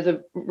fear, and there's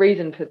a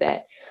reason for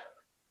that.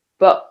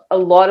 But a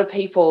lot of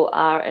people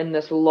are in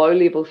this low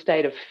level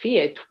state of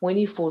fear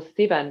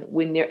 24/7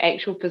 when their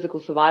actual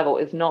physical survival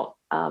is not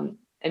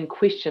in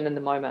question in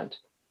the moment.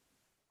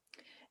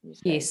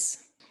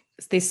 Yes.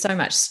 There's so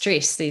much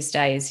stress these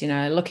days,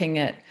 looking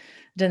at,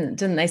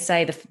 didn't they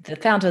say the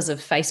founders of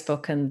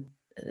Facebook, and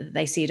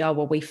they said, oh,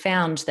 well, we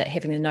found that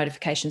having the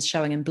notifications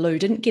showing in blue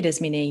didn't get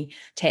as many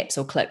taps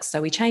or clicks.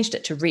 So we changed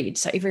it to red.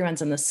 So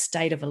everyone's in this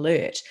state of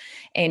alert.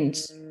 And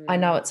I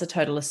know it's a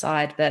total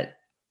aside, but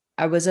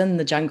I was in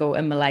the jungle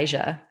in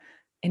Malaysia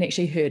and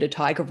actually heard a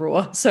tiger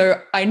roar.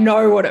 So I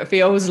know what it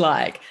feels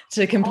like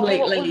to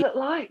completely. Oh, what was it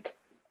like?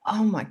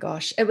 Oh my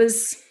gosh. It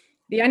was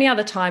the only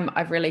other time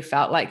I've really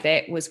felt like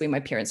that was when my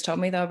parents told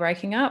me they were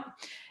breaking up,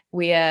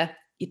 where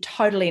you're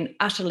totally and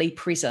utterly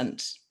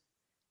present.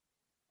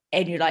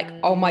 And you're like,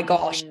 oh my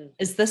gosh,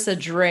 is this a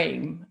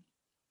dream?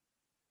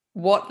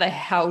 What the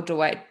hell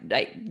do I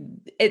like?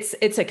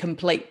 It's a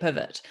complete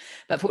pivot.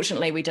 But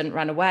fortunately we didn't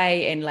run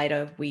away. And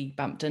later we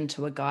bumped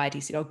into a guide.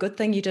 He said, oh, good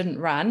thing you didn't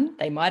run.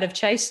 They might have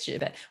chased you,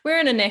 but we're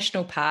in a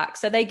national park,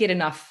 so they get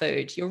enough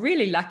food. You're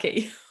really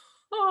lucky.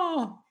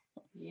 Oh.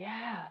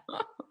 Yeah.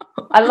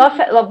 I love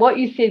that. Love what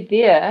you said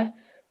there.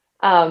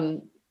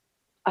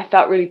 I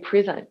felt really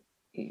present.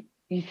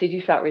 You said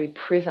you felt really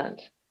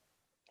present.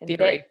 And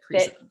very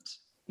present.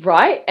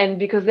 Right. And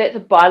because that's a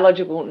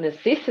biological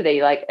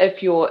necessity. Like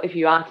if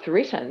you are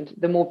threatened,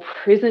 the more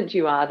present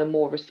you are, the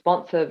more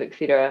responsive,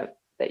 etc.,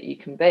 that you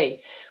can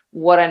be.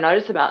 What I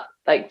notice about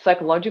like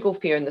psychological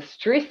fear and the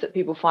stress that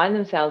people find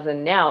themselves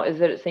in now is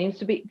that it seems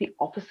to be the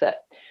opposite,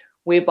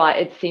 whereby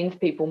it sends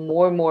people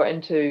more and more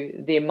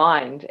into their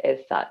mind as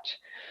such.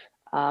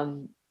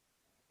 And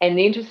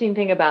the interesting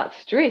thing about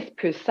stress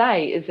per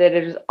se is that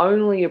it is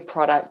only a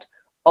product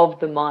of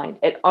the mind.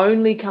 It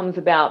only comes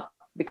about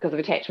because of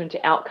attachment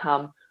to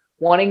outcome,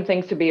 wanting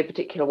things to be a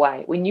particular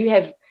way. When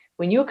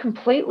you're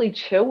completely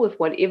chill with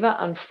whatever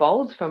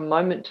unfolds from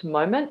moment to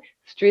moment,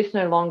 stress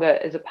no longer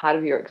is a part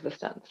of your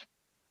existence.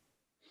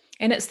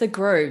 And it's the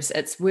grooves.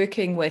 It's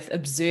working with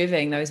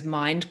observing those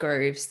mind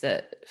grooves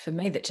that, for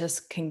me, that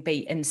just can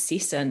be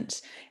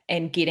incessant,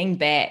 and getting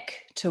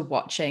back to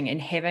watching and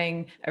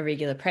having a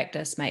regular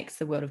practice makes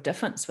the world of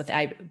difference with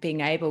being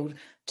able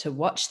to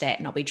watch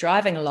that, not be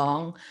driving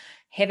along,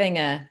 having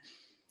a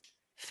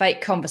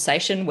fake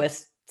conversation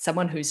with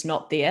someone who's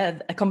not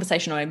there, a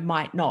conversation I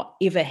might not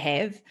ever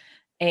have.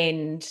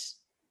 And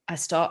I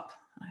stop,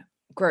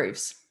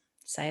 grooves,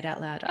 say it out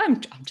loud. I'm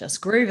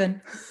just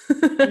grooving.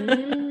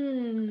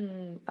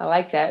 I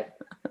like that.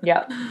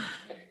 Yeah.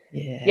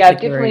 Yeah, I've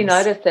definitely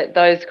noticed that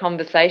those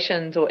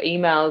conversations or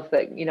emails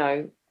that,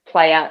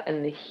 play out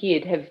in the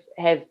head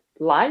have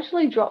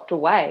largely dropped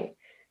away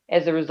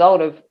as a result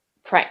of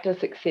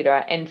practice,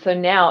 etc. And so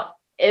now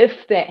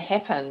if that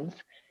happens,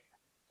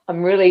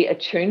 I'm really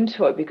attuned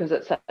to it because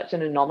it's such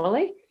an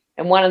anomaly.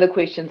 And one of the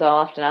questions I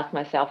often ask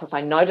myself, if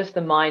I notice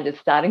the mind is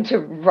starting to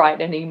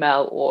write an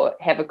email or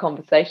have a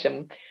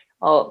conversation,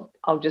 I'll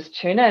just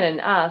tune in and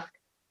ask,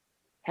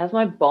 how's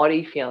my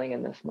body feeling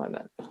in this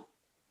moment?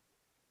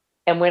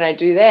 And when I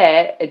do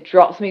that, it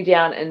drops me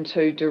down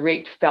into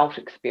direct felt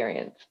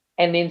experience.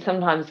 And then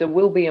sometimes there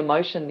will be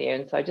emotion there.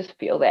 And so I just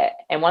feel that.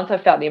 And once I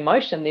felt the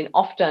emotion, then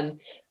often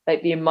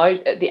like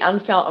the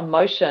unfelt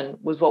emotion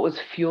was what was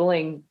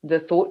fueling the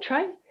thought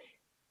train.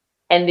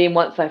 And then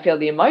once I feel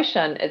the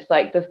emotion, it's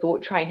like the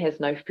thought train has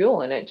no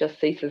fuel and it just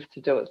ceases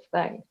to do its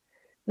thing.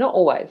 Not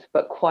always,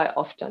 but quite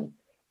often.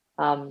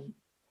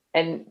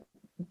 And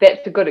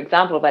that's a good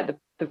example of like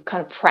the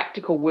kind of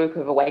practical work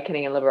of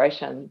awakening and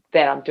liberation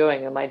that I'm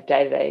doing in my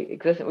day-to-day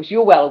existence, which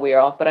you're well aware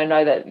of, but I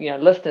know that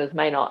listeners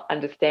may not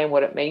understand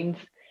what it means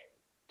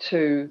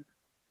to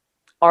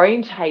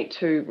orientate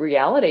to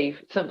reality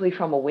simply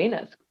from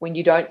awareness, when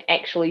you don't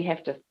actually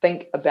have to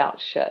think about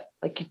shit.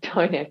 Like you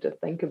don't have to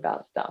think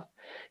about stuff.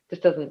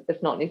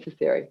 It's not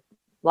necessary.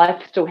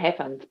 Life still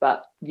happens,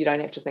 but you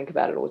don't have to think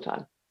about it all the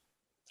time.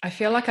 I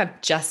feel like I'm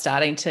just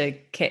starting to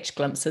catch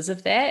glimpses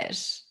of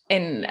that.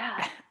 And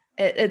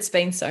it's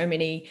been so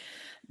many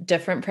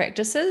different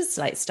practices,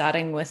 like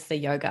starting with the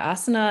yoga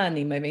asana and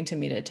then moving to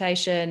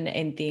meditation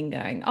and then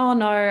going, oh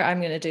no,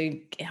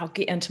 I'll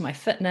get into my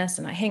fitness,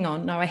 and hang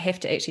on, no, I have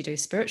to actually do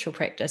spiritual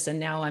practice. And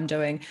now I'm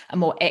doing a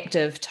more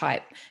active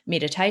type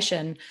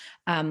meditation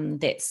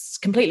that's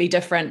completely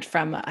different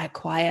from a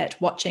quiet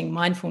watching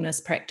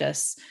mindfulness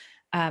practice.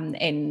 And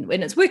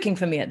it's working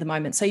for me at the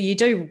moment. So you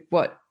do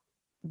what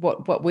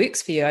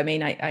works for you. I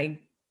mean,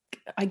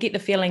 I get the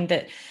feeling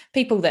that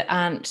people that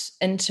aren't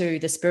into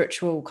the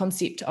spiritual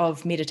concept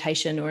of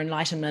meditation or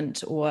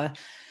enlightenment, or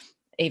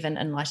even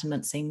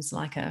enlightenment seems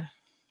like a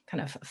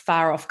kind of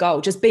far off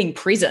goal. Just being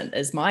present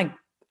is my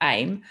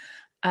aim.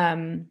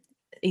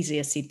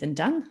 Easier said than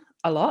done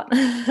a lot,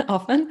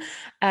 often.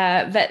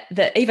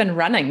 But even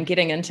running,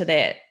 getting into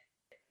that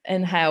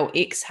inhale,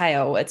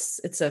 exhale,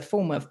 it's a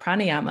form of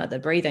pranayama, the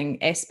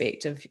breathing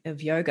aspect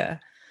of yoga.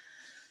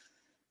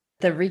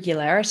 The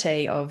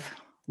regularity of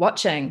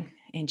watching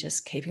and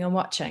just keeping on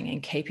watching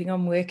and keeping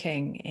on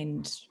working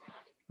and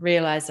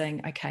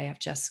realizing, okay, I've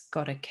just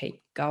got to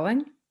keep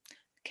going,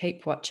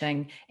 keep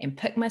watching, and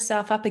pick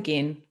myself up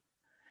again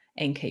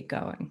and keep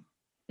going.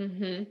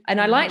 Mm-hmm.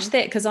 And I liked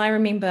that because I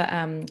remember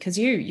because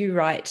you're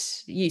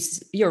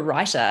a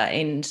writer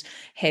and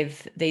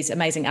have these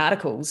amazing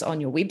articles on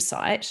your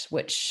website,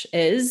 which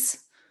is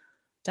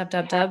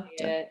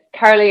www.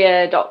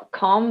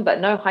 Carolia.com, but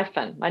no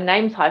hyphen. My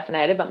name's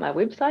hyphenated, but my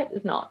website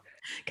is not.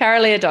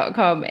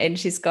 Carolia.com, and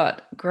she's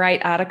got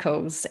great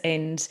articles,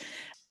 and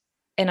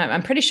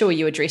I'm pretty sure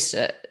you addressed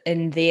it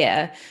in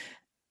there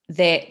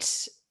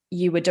that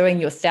you were doing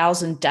your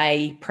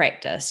 1,000-day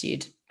practice.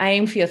 You'd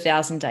aim for your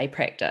 1,000-day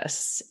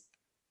practice,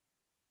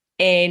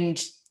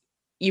 and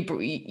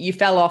you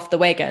fell off the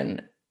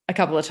wagon a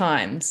couple of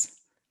times,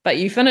 but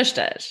you finished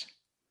it.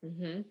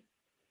 Mm-hmm.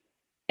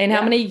 And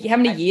how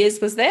many years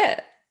was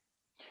that?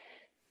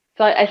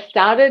 So I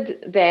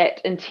started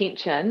that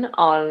intention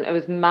it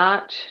was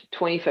March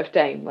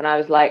 2015 when I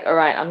was like, all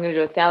right, I'm going to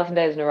do 1,000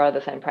 days in a row of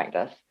the same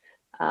practice.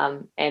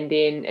 And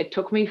then it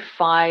took me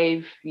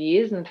 5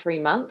 years and 3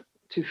 months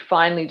to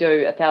finally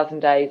do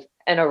 1,000 days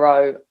in a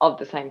row of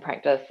the same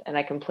practice. And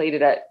I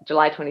completed it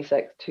July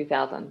 26,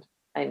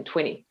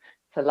 2020.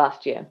 So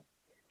last year.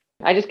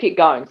 I just keep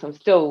going. So I'm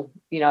still,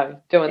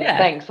 doing the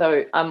thing.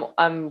 So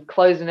I'm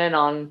closing in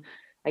on,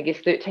 I guess,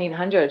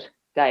 1,300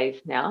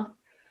 days now.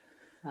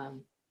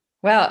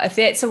 Well, if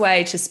that's a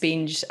way to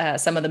spend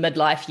some of the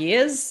midlife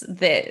years,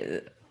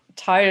 that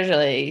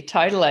totally.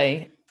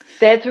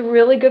 That's a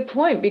really good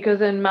point,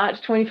 because in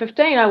March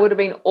 2015, I would have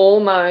been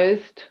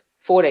almost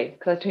 40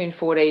 because I turned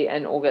 40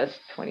 in August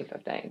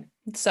 2015.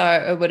 So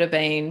it would have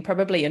been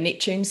probably a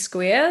Neptune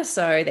square.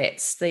 So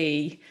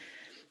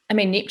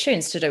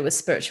Neptune's to do with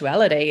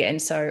spirituality. And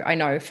so I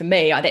know for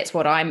me, that's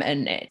what I'm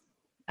in at.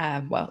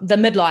 The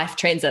midlife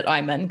transit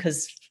I'm in,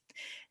 because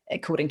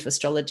according to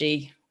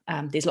astrology,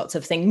 there's lots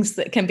of things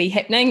that can be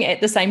happening at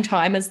the same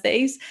time as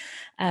these,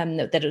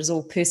 that is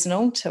all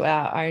personal to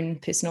our own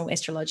personal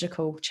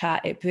astrological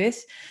chart at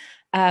birth.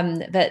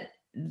 But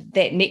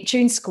that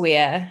Neptune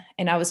square,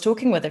 and I was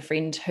talking with a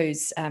friend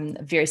who's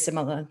very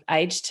similar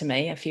age to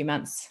me, a few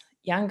months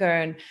younger,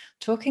 and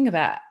talking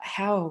about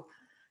how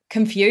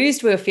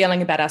confused we were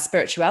feeling about our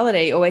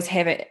spirituality, always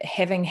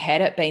having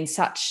had it been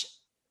such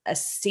a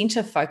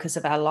center focus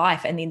of our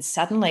life, and then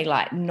suddenly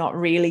like not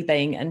really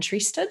being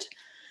interested.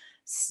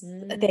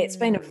 That's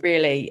been a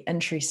really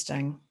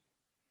interesting,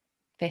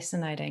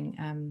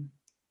 fascinating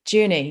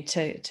journey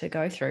to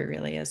go through,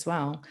 really, as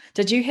well.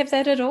 Did you have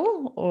that at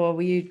all, or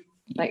were you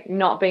like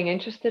not being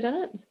interested in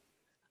it?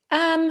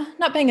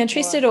 Not being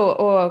interested,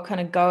 or kind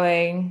of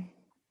going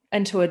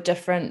into a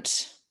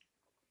different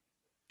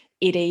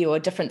eddy or a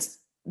different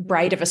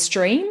braid of a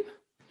stream?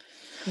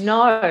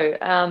 No,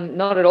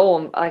 not at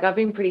all. Like I've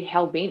been pretty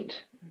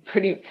hell-bent,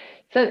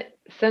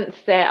 since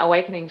that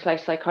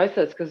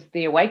awakening/psychosis, because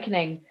the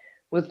awakening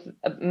was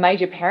a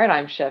major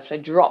paradigm shift. I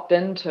dropped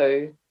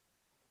into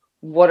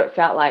what it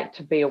felt like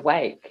to be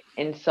awake.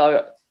 And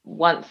so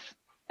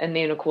and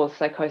then of course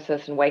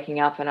psychosis and waking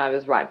up, and I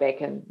was right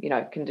back in,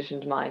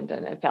 conditioned mind,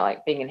 and it felt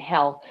like being in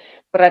hell.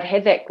 But I'd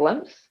had that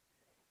glimpse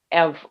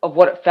of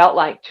what it felt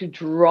like to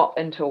drop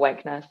into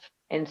awakeness.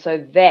 And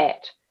so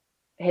that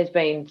has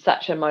been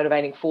such a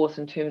motivating force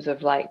in terms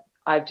of like,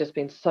 I've just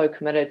been so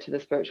committed to the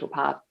spiritual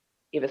path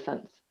ever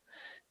since.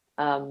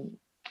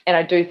 And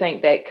I do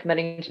think that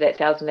committing to that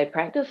 1,000-day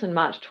practice in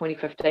March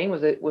 2015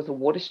 was a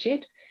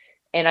watershed.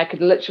 And I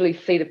could literally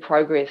see the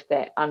progress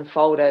that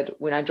unfolded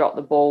when I dropped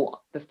the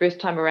ball the first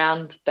time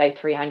around, day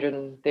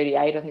 338,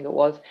 I think it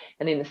was.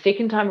 And then the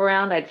second time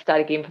around, I'd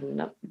start again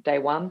from day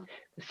one.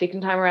 The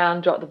second time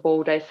around, dropped the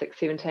ball day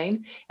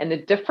 617. And the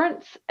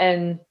difference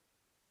in,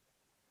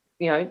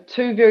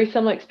 two very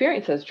similar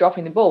experiences,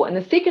 dropping the ball. And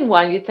the second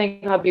one, you'd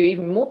think I'd be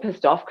even more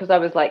pissed off because I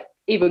was like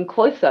even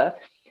closer.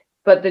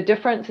 But the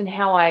difference in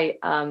how I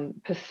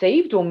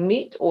perceived or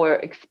met or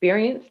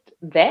experienced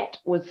that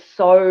was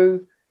so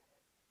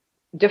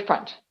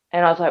different.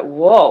 And I was like,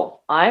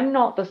 whoa, I'm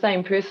not the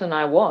same person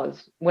I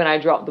was when I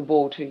dropped the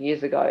ball 2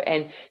 years ago.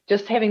 And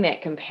just having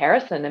that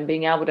comparison and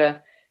being able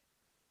to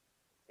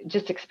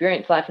just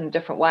experience life in a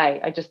different way,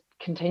 I just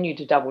continued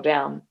to double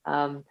down.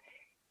 And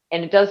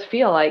it does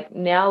feel like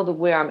now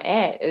where I'm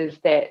at is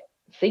that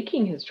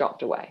seeking has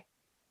dropped away.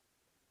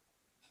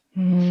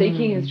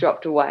 Seeking has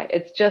dropped away.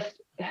 It's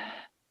just,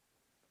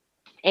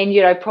 and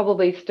yet I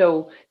probably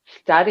still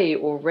study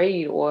or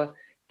read or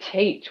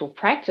teach or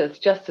practice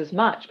just as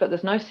much, but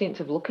there's no sense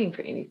of looking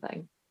for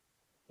anything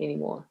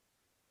anymore.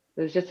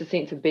 There's just a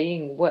sense of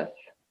being with.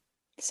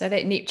 So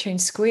that Neptune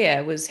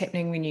square was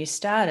happening when you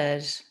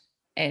started,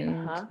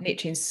 and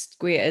Neptune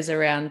square is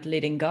around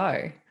letting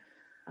go.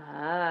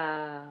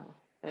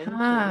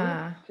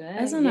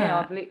 Isn't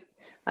it?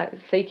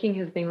 Seeking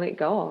has been let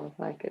go of.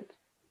 Like it's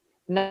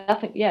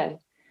nothing. Yeah,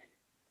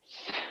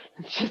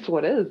 it's just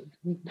what is.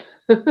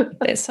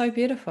 That's so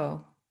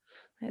beautiful.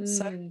 That's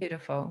so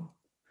beautiful.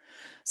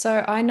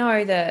 So I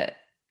know that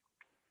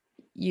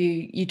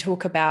you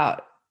talk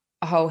about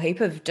a whole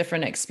heap of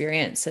different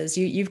experiences.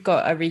 You've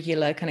got a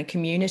regular kind of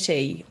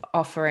community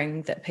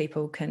offering that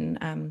people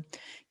can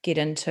get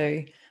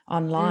into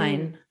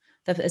online.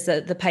 Is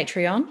it the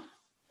Patreon?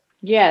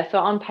 Yeah, so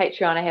on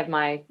Patreon, I have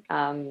my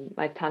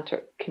my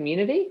tantric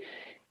community,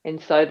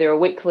 and so there are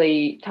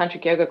weekly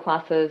tantric yoga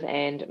classes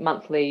and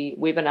monthly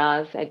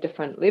webinars at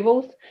different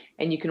levels.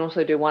 And you can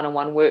also do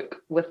one-on-one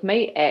work with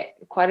me at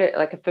quite a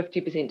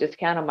 50%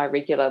 discount on my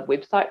regular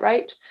website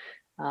rate.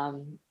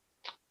 Um,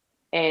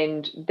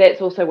 and that's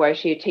also where I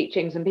share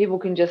teachings, and people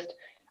can just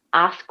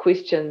ask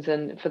questions.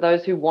 And for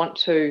those who want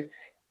to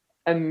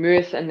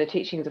immerse in the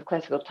teachings of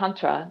classical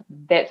tantra,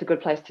 that's a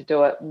good place to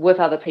do it with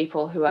other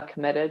people who are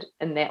committed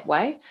in that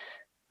way.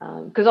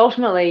 Because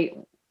ultimately,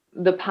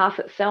 the path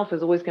itself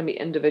is always going to be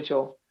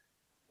individual.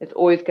 It's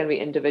always going to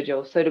be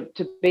individual. So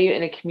to be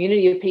in a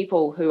community of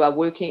people who are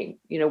working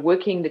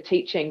the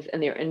teachings in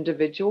their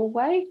individual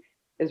way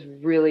is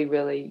really,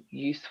 really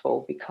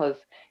useful, because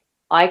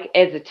I,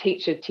 as a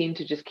teacher, tend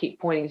to just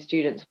keep pointing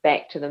students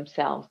back to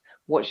themselves.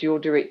 What's your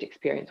direct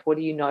experience? What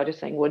are you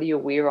noticing? What are you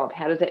aware of?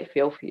 How does that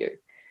feel for you?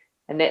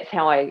 And that's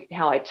how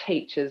I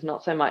teach, is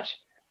not so much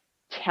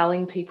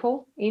telling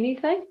people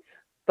anything,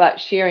 but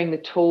sharing the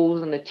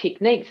tools and the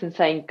techniques and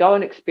saying, go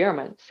and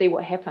experiment, see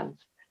what happens,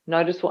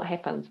 notice what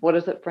happens, what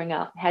does it bring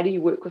up, how do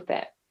you work with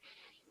that?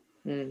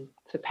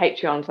 So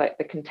Patreon's like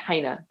the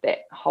container that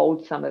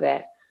holds some of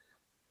that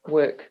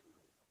work.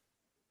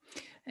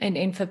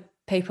 And for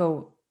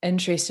people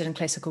interested in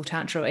classical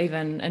tantra, or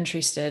even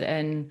interested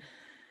in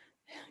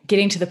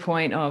getting to the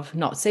point of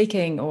not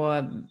seeking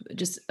or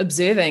just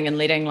observing and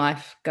letting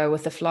life go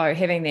with the flow,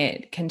 having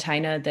that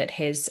container that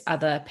has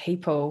other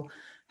people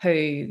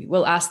who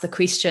will ask the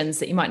questions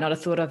that you might not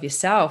have thought of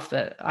yourself.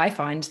 But I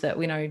find that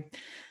when I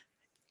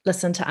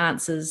listen to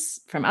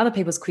answers from other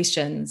people's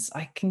questions,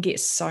 I can get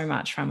so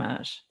much from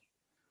it.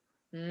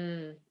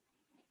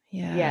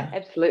 Yeah,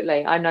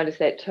 absolutely. I notice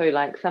that too.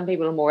 Like, some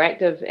people are more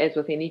active, as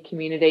with any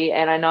community,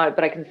 and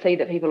I can see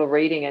that people are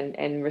reading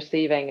and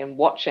receiving and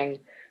watching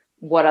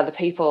what other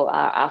people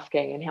are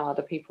asking and how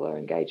other people are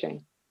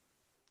engaging.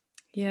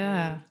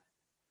 Yeah.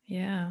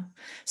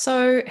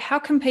 So how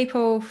can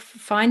people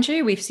find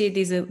you? We've said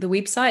there's the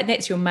website.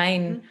 That's your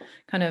main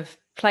kind of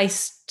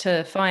place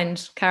to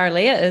find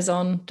Kara-Leah, is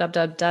on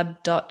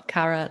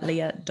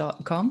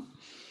www.kara-leah.com.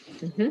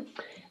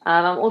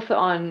 I'm also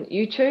on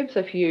YouTube. So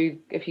if you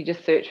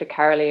just search for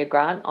Kara-Leah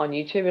Grant on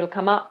YouTube, it'll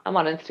come up. I'm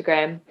on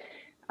Instagram.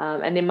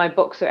 And then my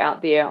books are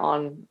out there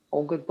on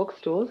all good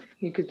bookstores,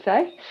 you could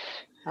say.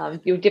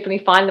 You'll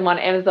definitely find them on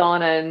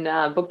Amazon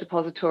and Book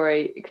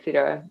Depository,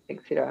 etc.,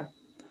 etc.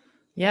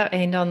 Yeah,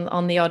 and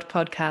on the odd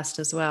podcast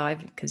as well,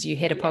 because you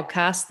had a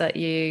podcast that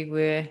you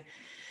were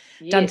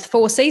done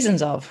 4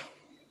 seasons of.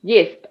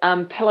 Yes,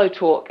 Pillow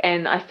Talk,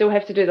 and I still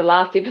have to do the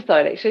last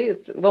episode. Actually,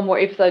 it's one more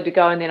episode to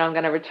go, and then I'm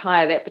going to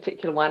retire that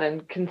particular one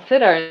and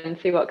consider and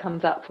see what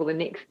comes up for the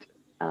next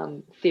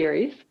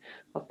series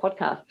of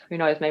podcasts. Who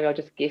knows? Maybe I'll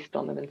just guest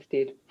on them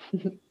instead.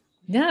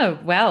 No,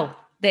 well,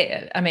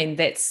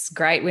 that's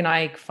great. When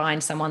I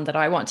find someone that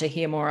I want to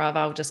hear more of,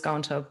 I'll just go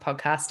onto a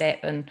podcast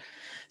app and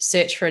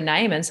search for a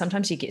name, and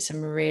sometimes you get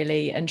some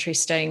really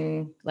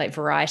interesting like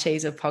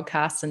varieties of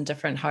podcasts and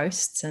different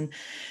hosts, and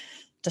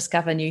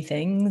discover new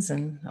things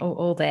and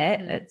all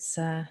that. It's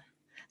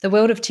the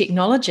world of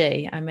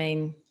technology. I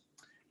mean,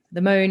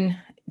 the moon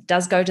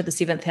does go to the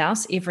 7th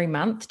house every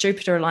month.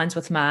 Jupiter aligns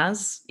with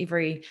Mars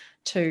every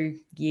 2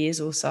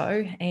 years or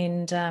so,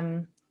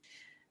 and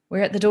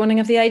we're at the dawning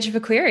of the age of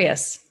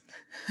Aquarius.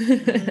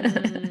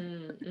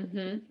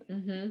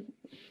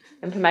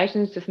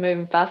 Information's just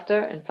moving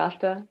faster and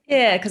faster.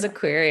 Yeah, because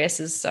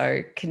Aquarius is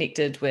so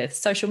connected with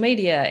social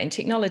media and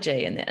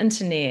technology and the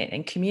internet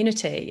and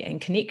community and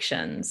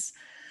connections.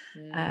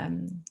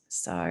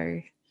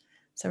 So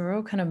we're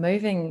all kind of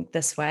moving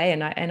this way,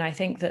 and I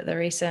think that the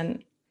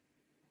recent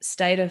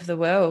state of the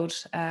world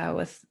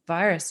with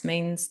virus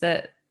means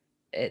that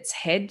it's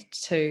had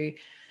to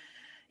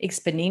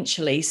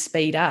exponentially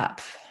speed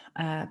up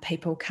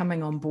people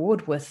coming on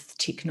board with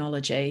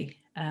technology.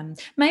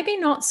 Maybe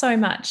not so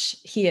much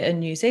here in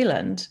New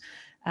Zealand,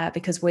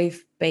 because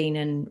we've been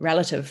in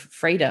relative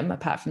freedom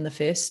apart from the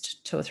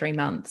first 2 or 3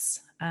 months,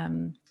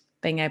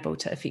 being able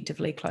to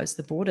effectively close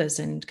the borders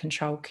and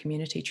control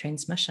community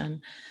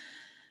transmission,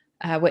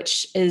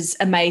 which is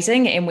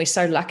amazing. And we're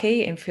so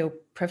lucky and feel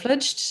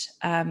privileged.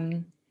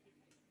 And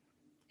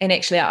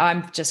actually,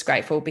 I'm just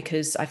grateful,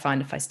 because I find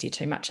if I stare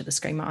too much at the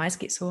screen, my eyes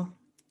get sore.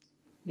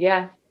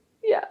 Yeah,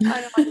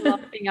 I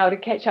love being able to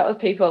catch up with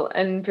people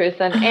in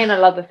person, and I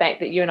love the fact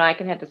that you and I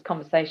can have this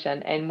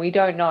conversation, and we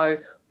don't know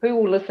who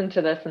will listen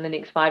to this in the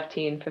next 5,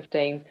 10,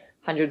 15,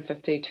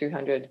 150,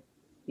 200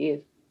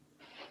 years.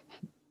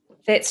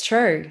 That's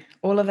true.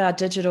 All of our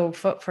digital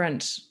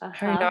footprint,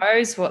 who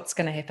knows what's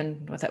going to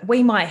happen with it?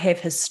 We might have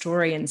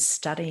historians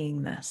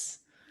studying this.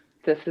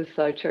 This is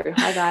so true.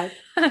 Hi, guys.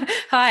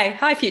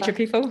 Hi, future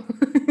people.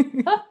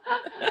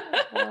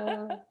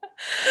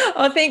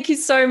 Oh, thank you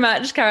so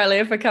much,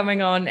 Kara-Leah, for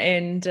coming on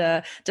and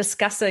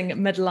discussing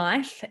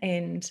midlife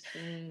and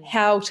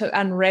how to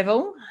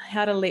unravel,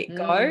 how to let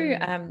go.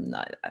 I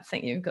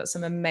think you've got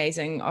some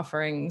amazing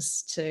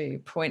offerings to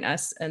point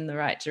us in the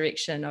right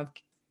direction of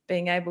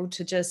being able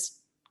to just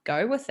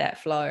go with that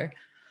flow.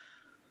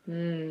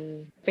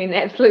 Been an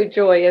absolute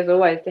joy, as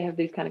always, to have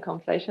these kind of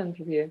conversations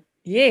with you.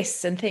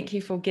 Yes, and thank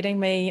you for getting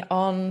me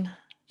on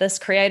this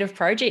creative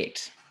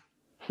project.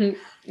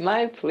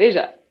 My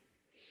pleasure.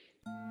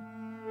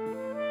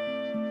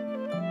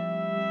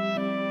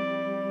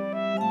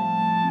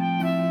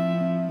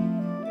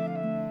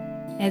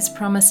 As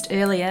promised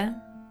earlier,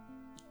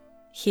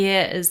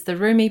 here is the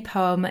Rumi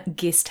poem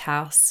Guest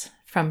House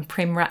from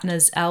Prem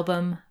Ratna's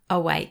album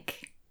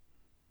Awake.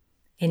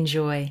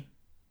 Enjoy.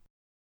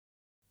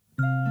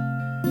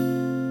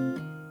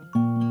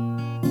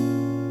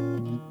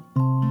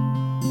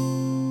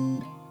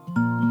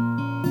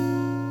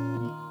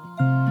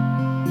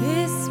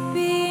 This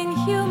being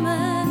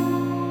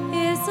human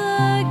is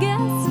a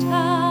guest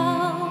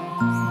house.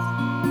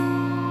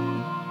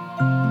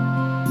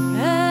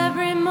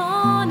 Every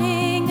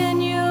morning a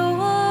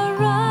new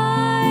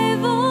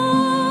arrival.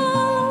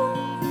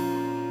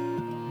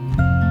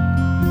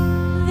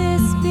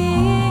 This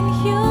being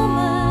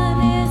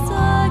human is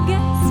a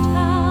guest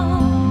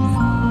house.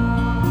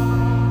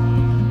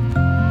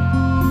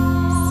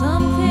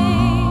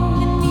 Something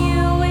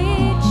new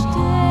each day.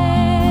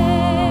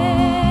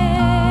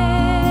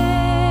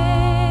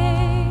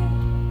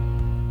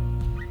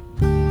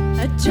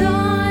 A joy,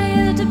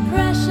 a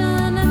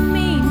depression, a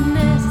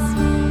meanness,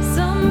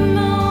 some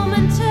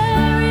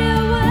momentary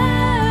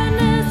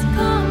awareness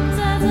comes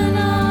as an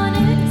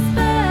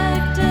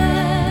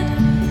unexpected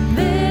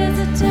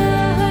visitor.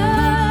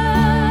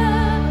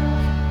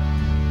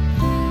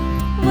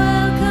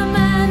 Welcome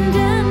and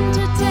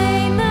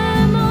entertain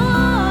them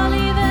all,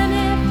 even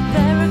if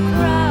they're a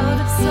crowd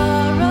of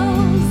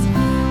sorrows.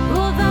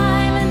 Will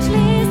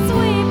violently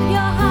sweep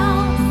your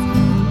house,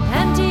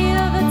 empty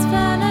of its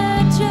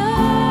furniture.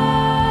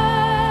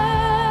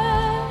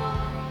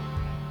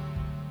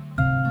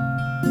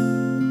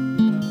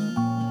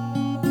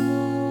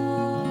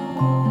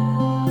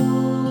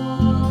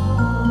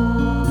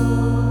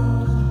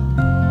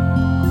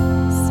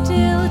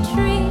 Still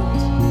treat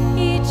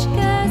each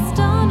guest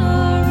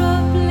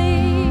honorably.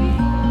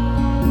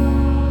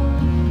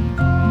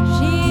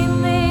 She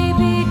may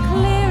be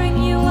clearing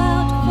you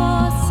out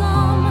for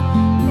some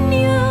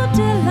new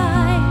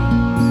delight.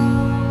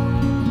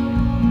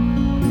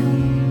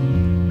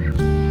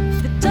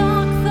 The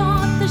dark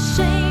thought, the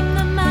shame,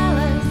 the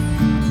malice.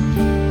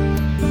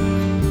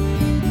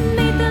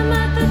 Meet them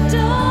at the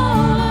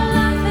door,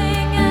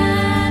 laughing,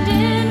 and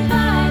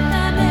invite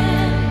them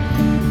in.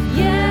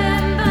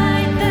 Yeah,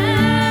 invite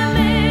them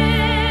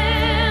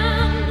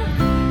in.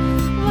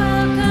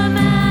 Welcome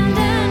and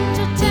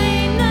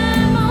entertain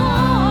them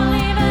all,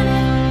 even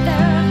if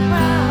they're a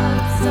crowd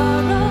of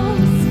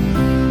sorrows.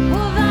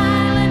 Will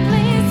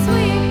violently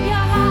sweep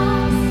your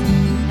house,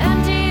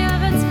 empty of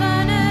its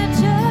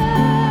furniture.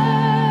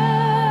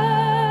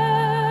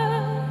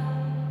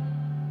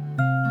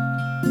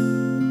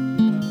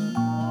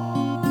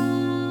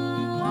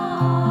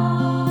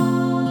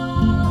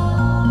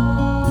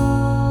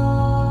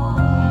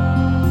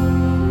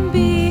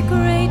 Be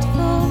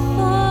grateful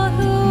for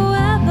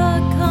whoever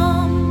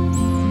comes,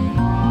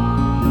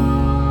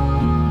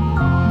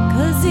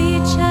 'cause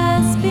each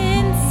has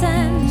been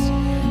sent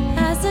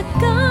as a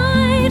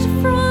guide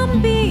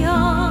from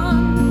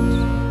beyond.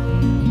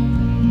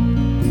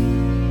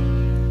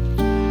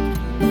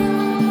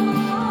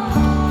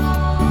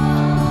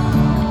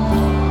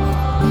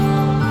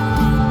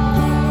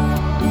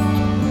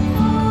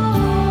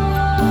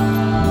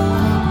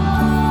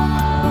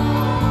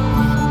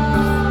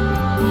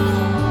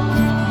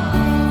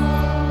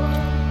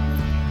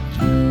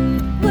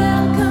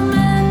 Welcome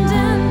and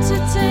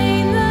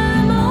entertain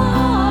them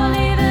all,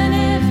 even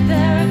if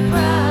they're a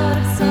crowd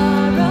of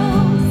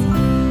sorrows.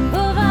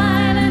 Will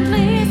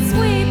violently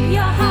sweep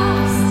your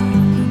house,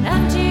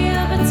 empty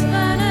of its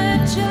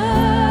furniture.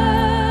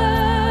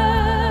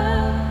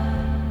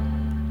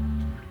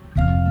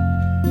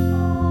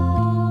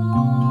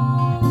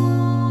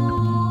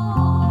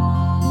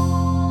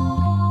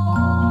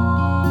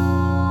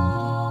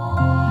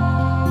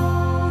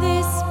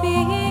 This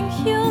being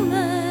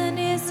human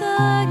is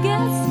a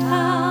guest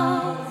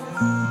house.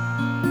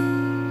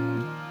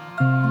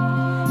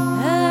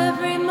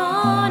 Every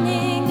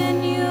morning a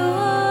new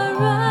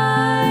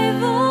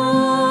arrival.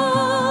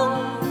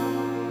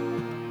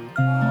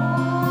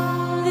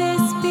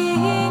 This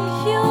being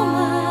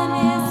human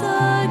is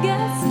a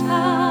guest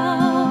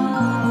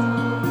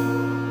house.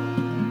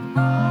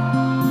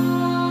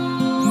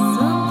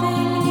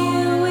 Something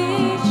new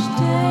each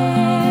day.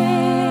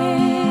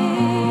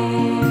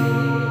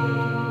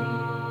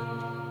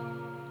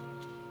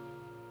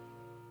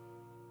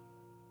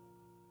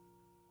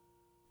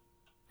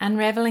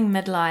 Unravelling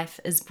Midlife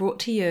is brought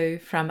to you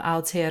from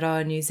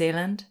Aotearoa, New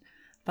Zealand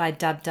by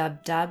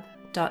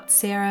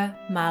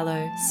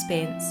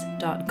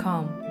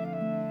www.sarahmarlowspence.com.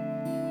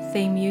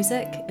 Theme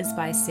music is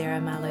by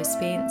Sarah Marlowe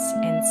Spence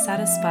and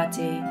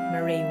Sarasvati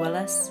Marie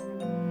Willis,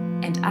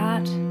 and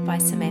art by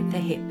Samantha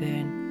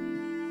Hepburn.